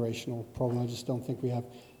intergenerational problem. I just don't think we have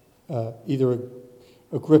either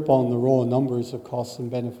a grip on the raw numbers of costs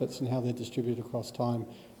and benefits and how they're distributed across time,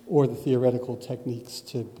 or the theoretical techniques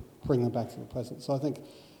to bring them back to the present. So I think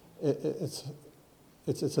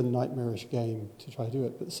it's a nightmarish game to try to do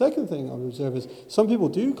it. But the second thing I would observe is some people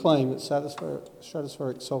do claim that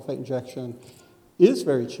stratospheric sulfate injection is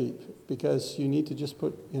very cheap, because you need to just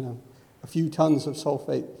put a few tons of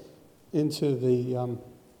sulfate into the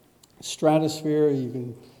stratosphere.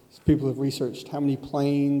 People have researched how many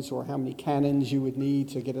planes or how many cannons you would need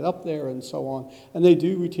to get it up there and so on. And they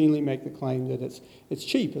do routinely make the claim that it's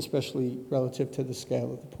cheap, especially relative to the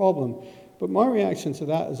scale of the problem. But my reaction to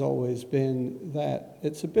that has always been that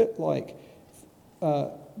it's a bit like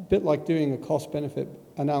doing a cost-benefit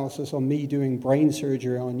analysis on me doing brain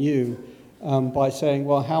surgery on you by saying,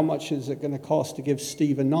 well, how much is it going to cost to give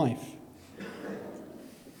Steve a knife?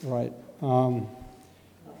 Right.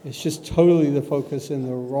 It's just totally the focus in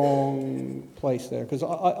the wrong place there. Because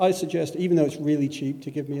I suggest, even though it's really cheap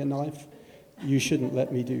to give me a knife, you shouldn't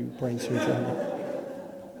let me do brain surgery on you.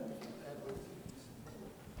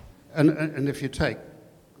 And if you take,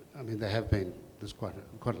 I mean, there's quite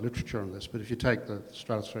a literature on this, but if you take the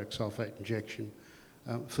stratospheric sulphate injection,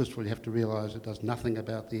 first of all, you have to realise it does nothing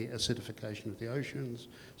about the acidification of the oceans.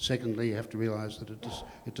 Secondly, you have to realise that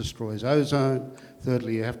it destroys ozone.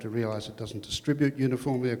 Thirdly, you have to realise it doesn't distribute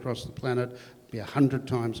uniformly across the planet. Be 100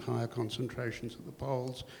 times higher concentrations at the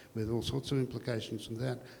poles, with all sorts of implications from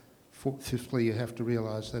that. Fifthly, you have to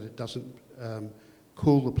realise that it doesn't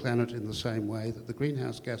cool the planet in the same way that the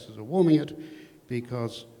greenhouse gases are warming it,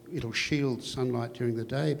 because it'll shield sunlight during the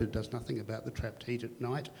day, but it does nothing about the trapped heat at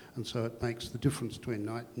night, and so it makes the difference between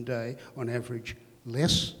night and day, on average,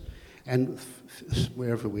 less. And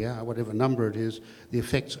wherever we are, whatever number it is, the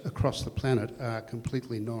effects across the planet are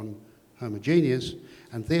completely non-homogeneous,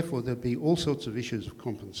 and therefore there'll be all sorts of issues of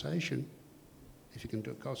compensation, if you can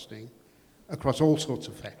do costing, across all sorts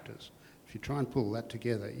of factors. If you try and pull that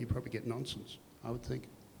together, you probably get nonsense, I would think.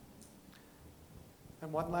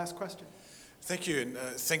 And one last question. Thank you, and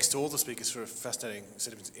thanks to all the speakers for a fascinating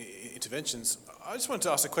set of interventions. I just wanted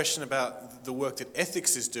to ask a question about the work that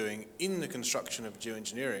ethics is doing in the construction of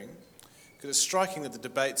geoengineering, because it's striking that the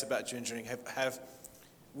debates about geoengineering have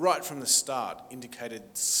right from the start, indicated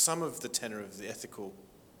some of the tenor of the ethical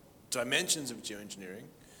dimensions of geoengineering.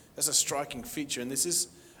 That's a striking feature, and this is,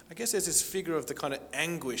 I guess there's this figure of the kind of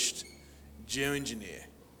anguished geoengineer,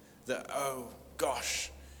 that, oh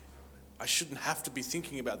gosh, I shouldn't have to be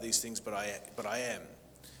thinking about these things, but I am.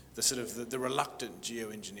 The sort of the reluctant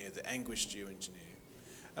geoengineer, the anguished geoengineer.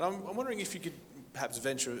 And I'm wondering if you could perhaps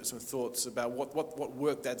venture some thoughts about what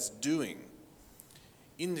work that's doing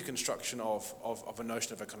in the construction of a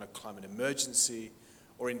notion of a kind of climate emergency,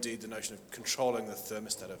 or indeed the notion of controlling the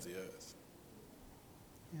thermostat of the Earth.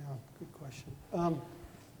 Yeah, good question.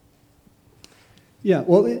 Yeah,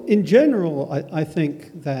 well, in general, I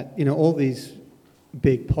think that, all these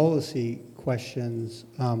big policy questions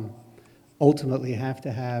ultimately have to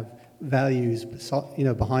have values,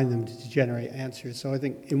 behind them to generate answers. So I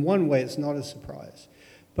think in one way it's not a surprise,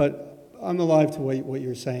 but I'm alive to what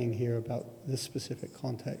you're saying here about this specific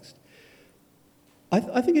context.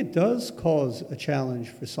 I think it does cause a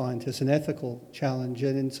challenge for scientists, an ethical challenge,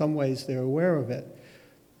 and in some ways they're aware of it.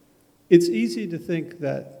 It's easy to think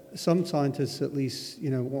that some scientists at least,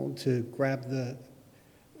 want to grab the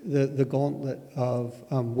gauntlet of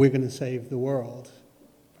we're going to save the world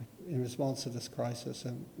in response to this crisis,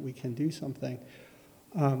 and we can do something.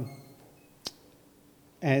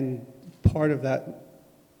 And part of that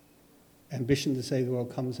ambition to save the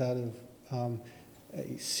world comes out of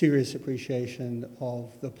a serious appreciation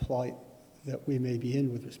of the plight that we may be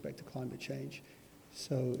in with respect to climate change.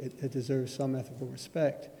 So it deserves some ethical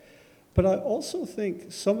respect. But I also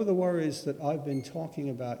think some of the worries that I've been talking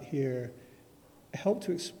about here help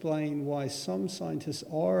to explain why some scientists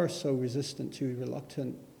are so resistant to,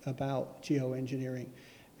 reluctant about geoengineering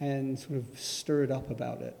and sort of stirred up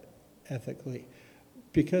about it ethically.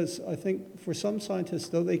 Because I think for some scientists,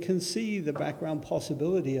 though they can see the background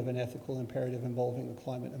possibility of an ethical imperative involving a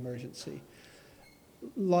climate emergency,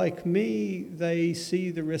 like me, they see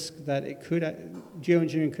the risk that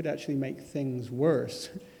geoengineering could actually make things worse,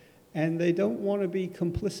 and they don't want to be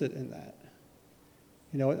complicit in that.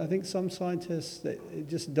 I think some scientists they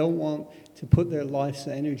just don't want to put their life's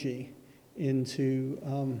energy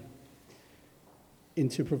into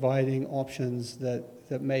providing options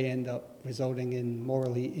that may end up resulting in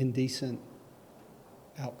morally indecent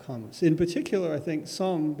outcomes. In particular, I think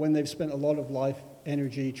some, when they've spent a lot of life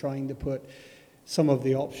energy trying to put some of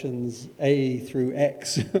the options A through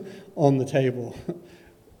X on the table,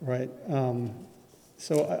 right?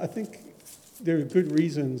 So I think there are good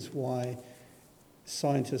reasons why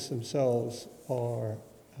scientists themselves are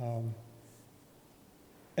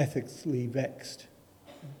ethically vexed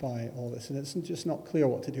by all this, and it's just not clear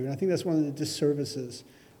what to do. And I think that's one of the disservices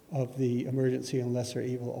of the emergency and lesser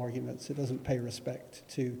evil arguments. It doesn't pay respect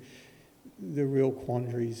to the real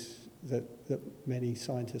quandaries that many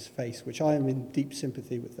scientists face, which I am in deep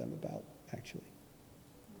sympathy with them about, actually.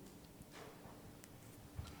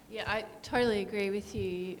 Yeah, I totally agree with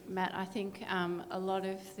you, Matt. I think a lot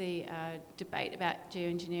of the debate about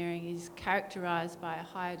geoengineering is characterised by a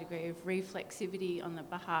higher degree of reflexivity on the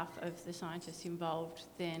behalf of the scientists involved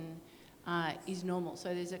than is normal.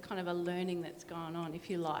 So there's a kind of a learning that's gone on, if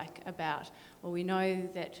you like, about, well, we know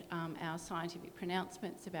that our scientific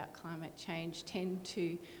pronouncements about climate change tend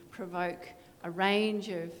to provoke a range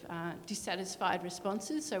of dissatisfied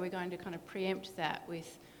responses, so we're going to kind of preempt that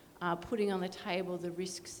with putting on the table the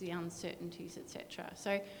risks, the uncertainties, etc.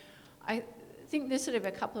 So I think there's sort of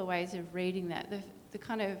a couple of ways of reading that. The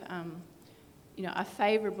kind of, a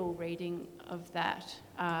favourable reading of that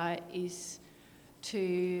is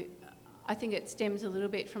to, I think it stems a little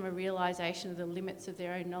bit from a realisation of the limits of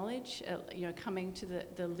their own knowledge, coming to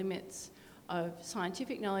the limits of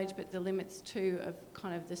scientific knowledge, but the limits too of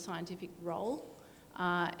kind of the scientific role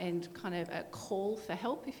and kind of a call for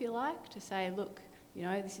help, if you like, to say, look,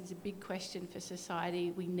 this is a big question for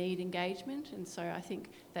society, we need engagement, and so I think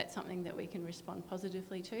that's something that we can respond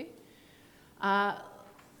positively to.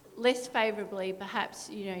 Less favourably, perhaps,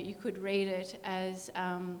 you could read it as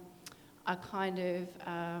a kind of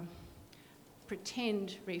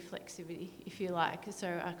pretend reflexivity, if you like. So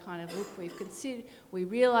a kind of, look, we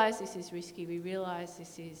realise this is risky, we realise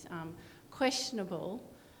this is questionable,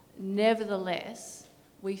 nevertheless,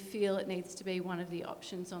 we feel it needs to be one of the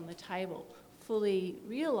options on the table, fully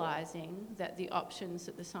realising that the options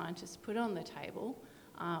that the scientists put on the table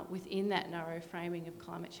within that narrow framing of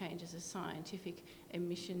climate change as a scientific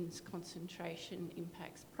emissions concentration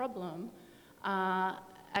impacts problem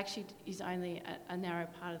actually is only a narrow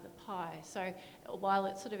part of the pie. So while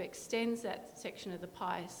it sort of extends that section of the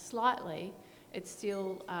pie slightly, it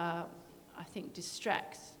still, I think,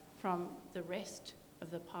 distracts from the rest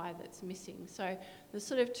of the pie that's missing. So there's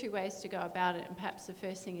sort of two ways to go about it, and perhaps the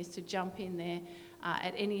first thing is to jump in there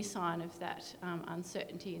at any sign of that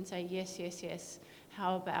uncertainty and say, yes, yes, yes,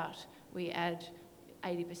 how about we add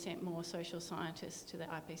 80% more social scientists to the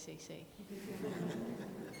IPCC?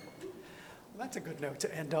 Well, that's a good note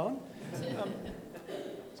to end on.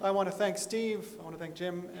 So I want to thank Steve, I want to thank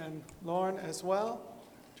Jim and Lauren as well.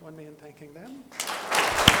 Join me in thanking them.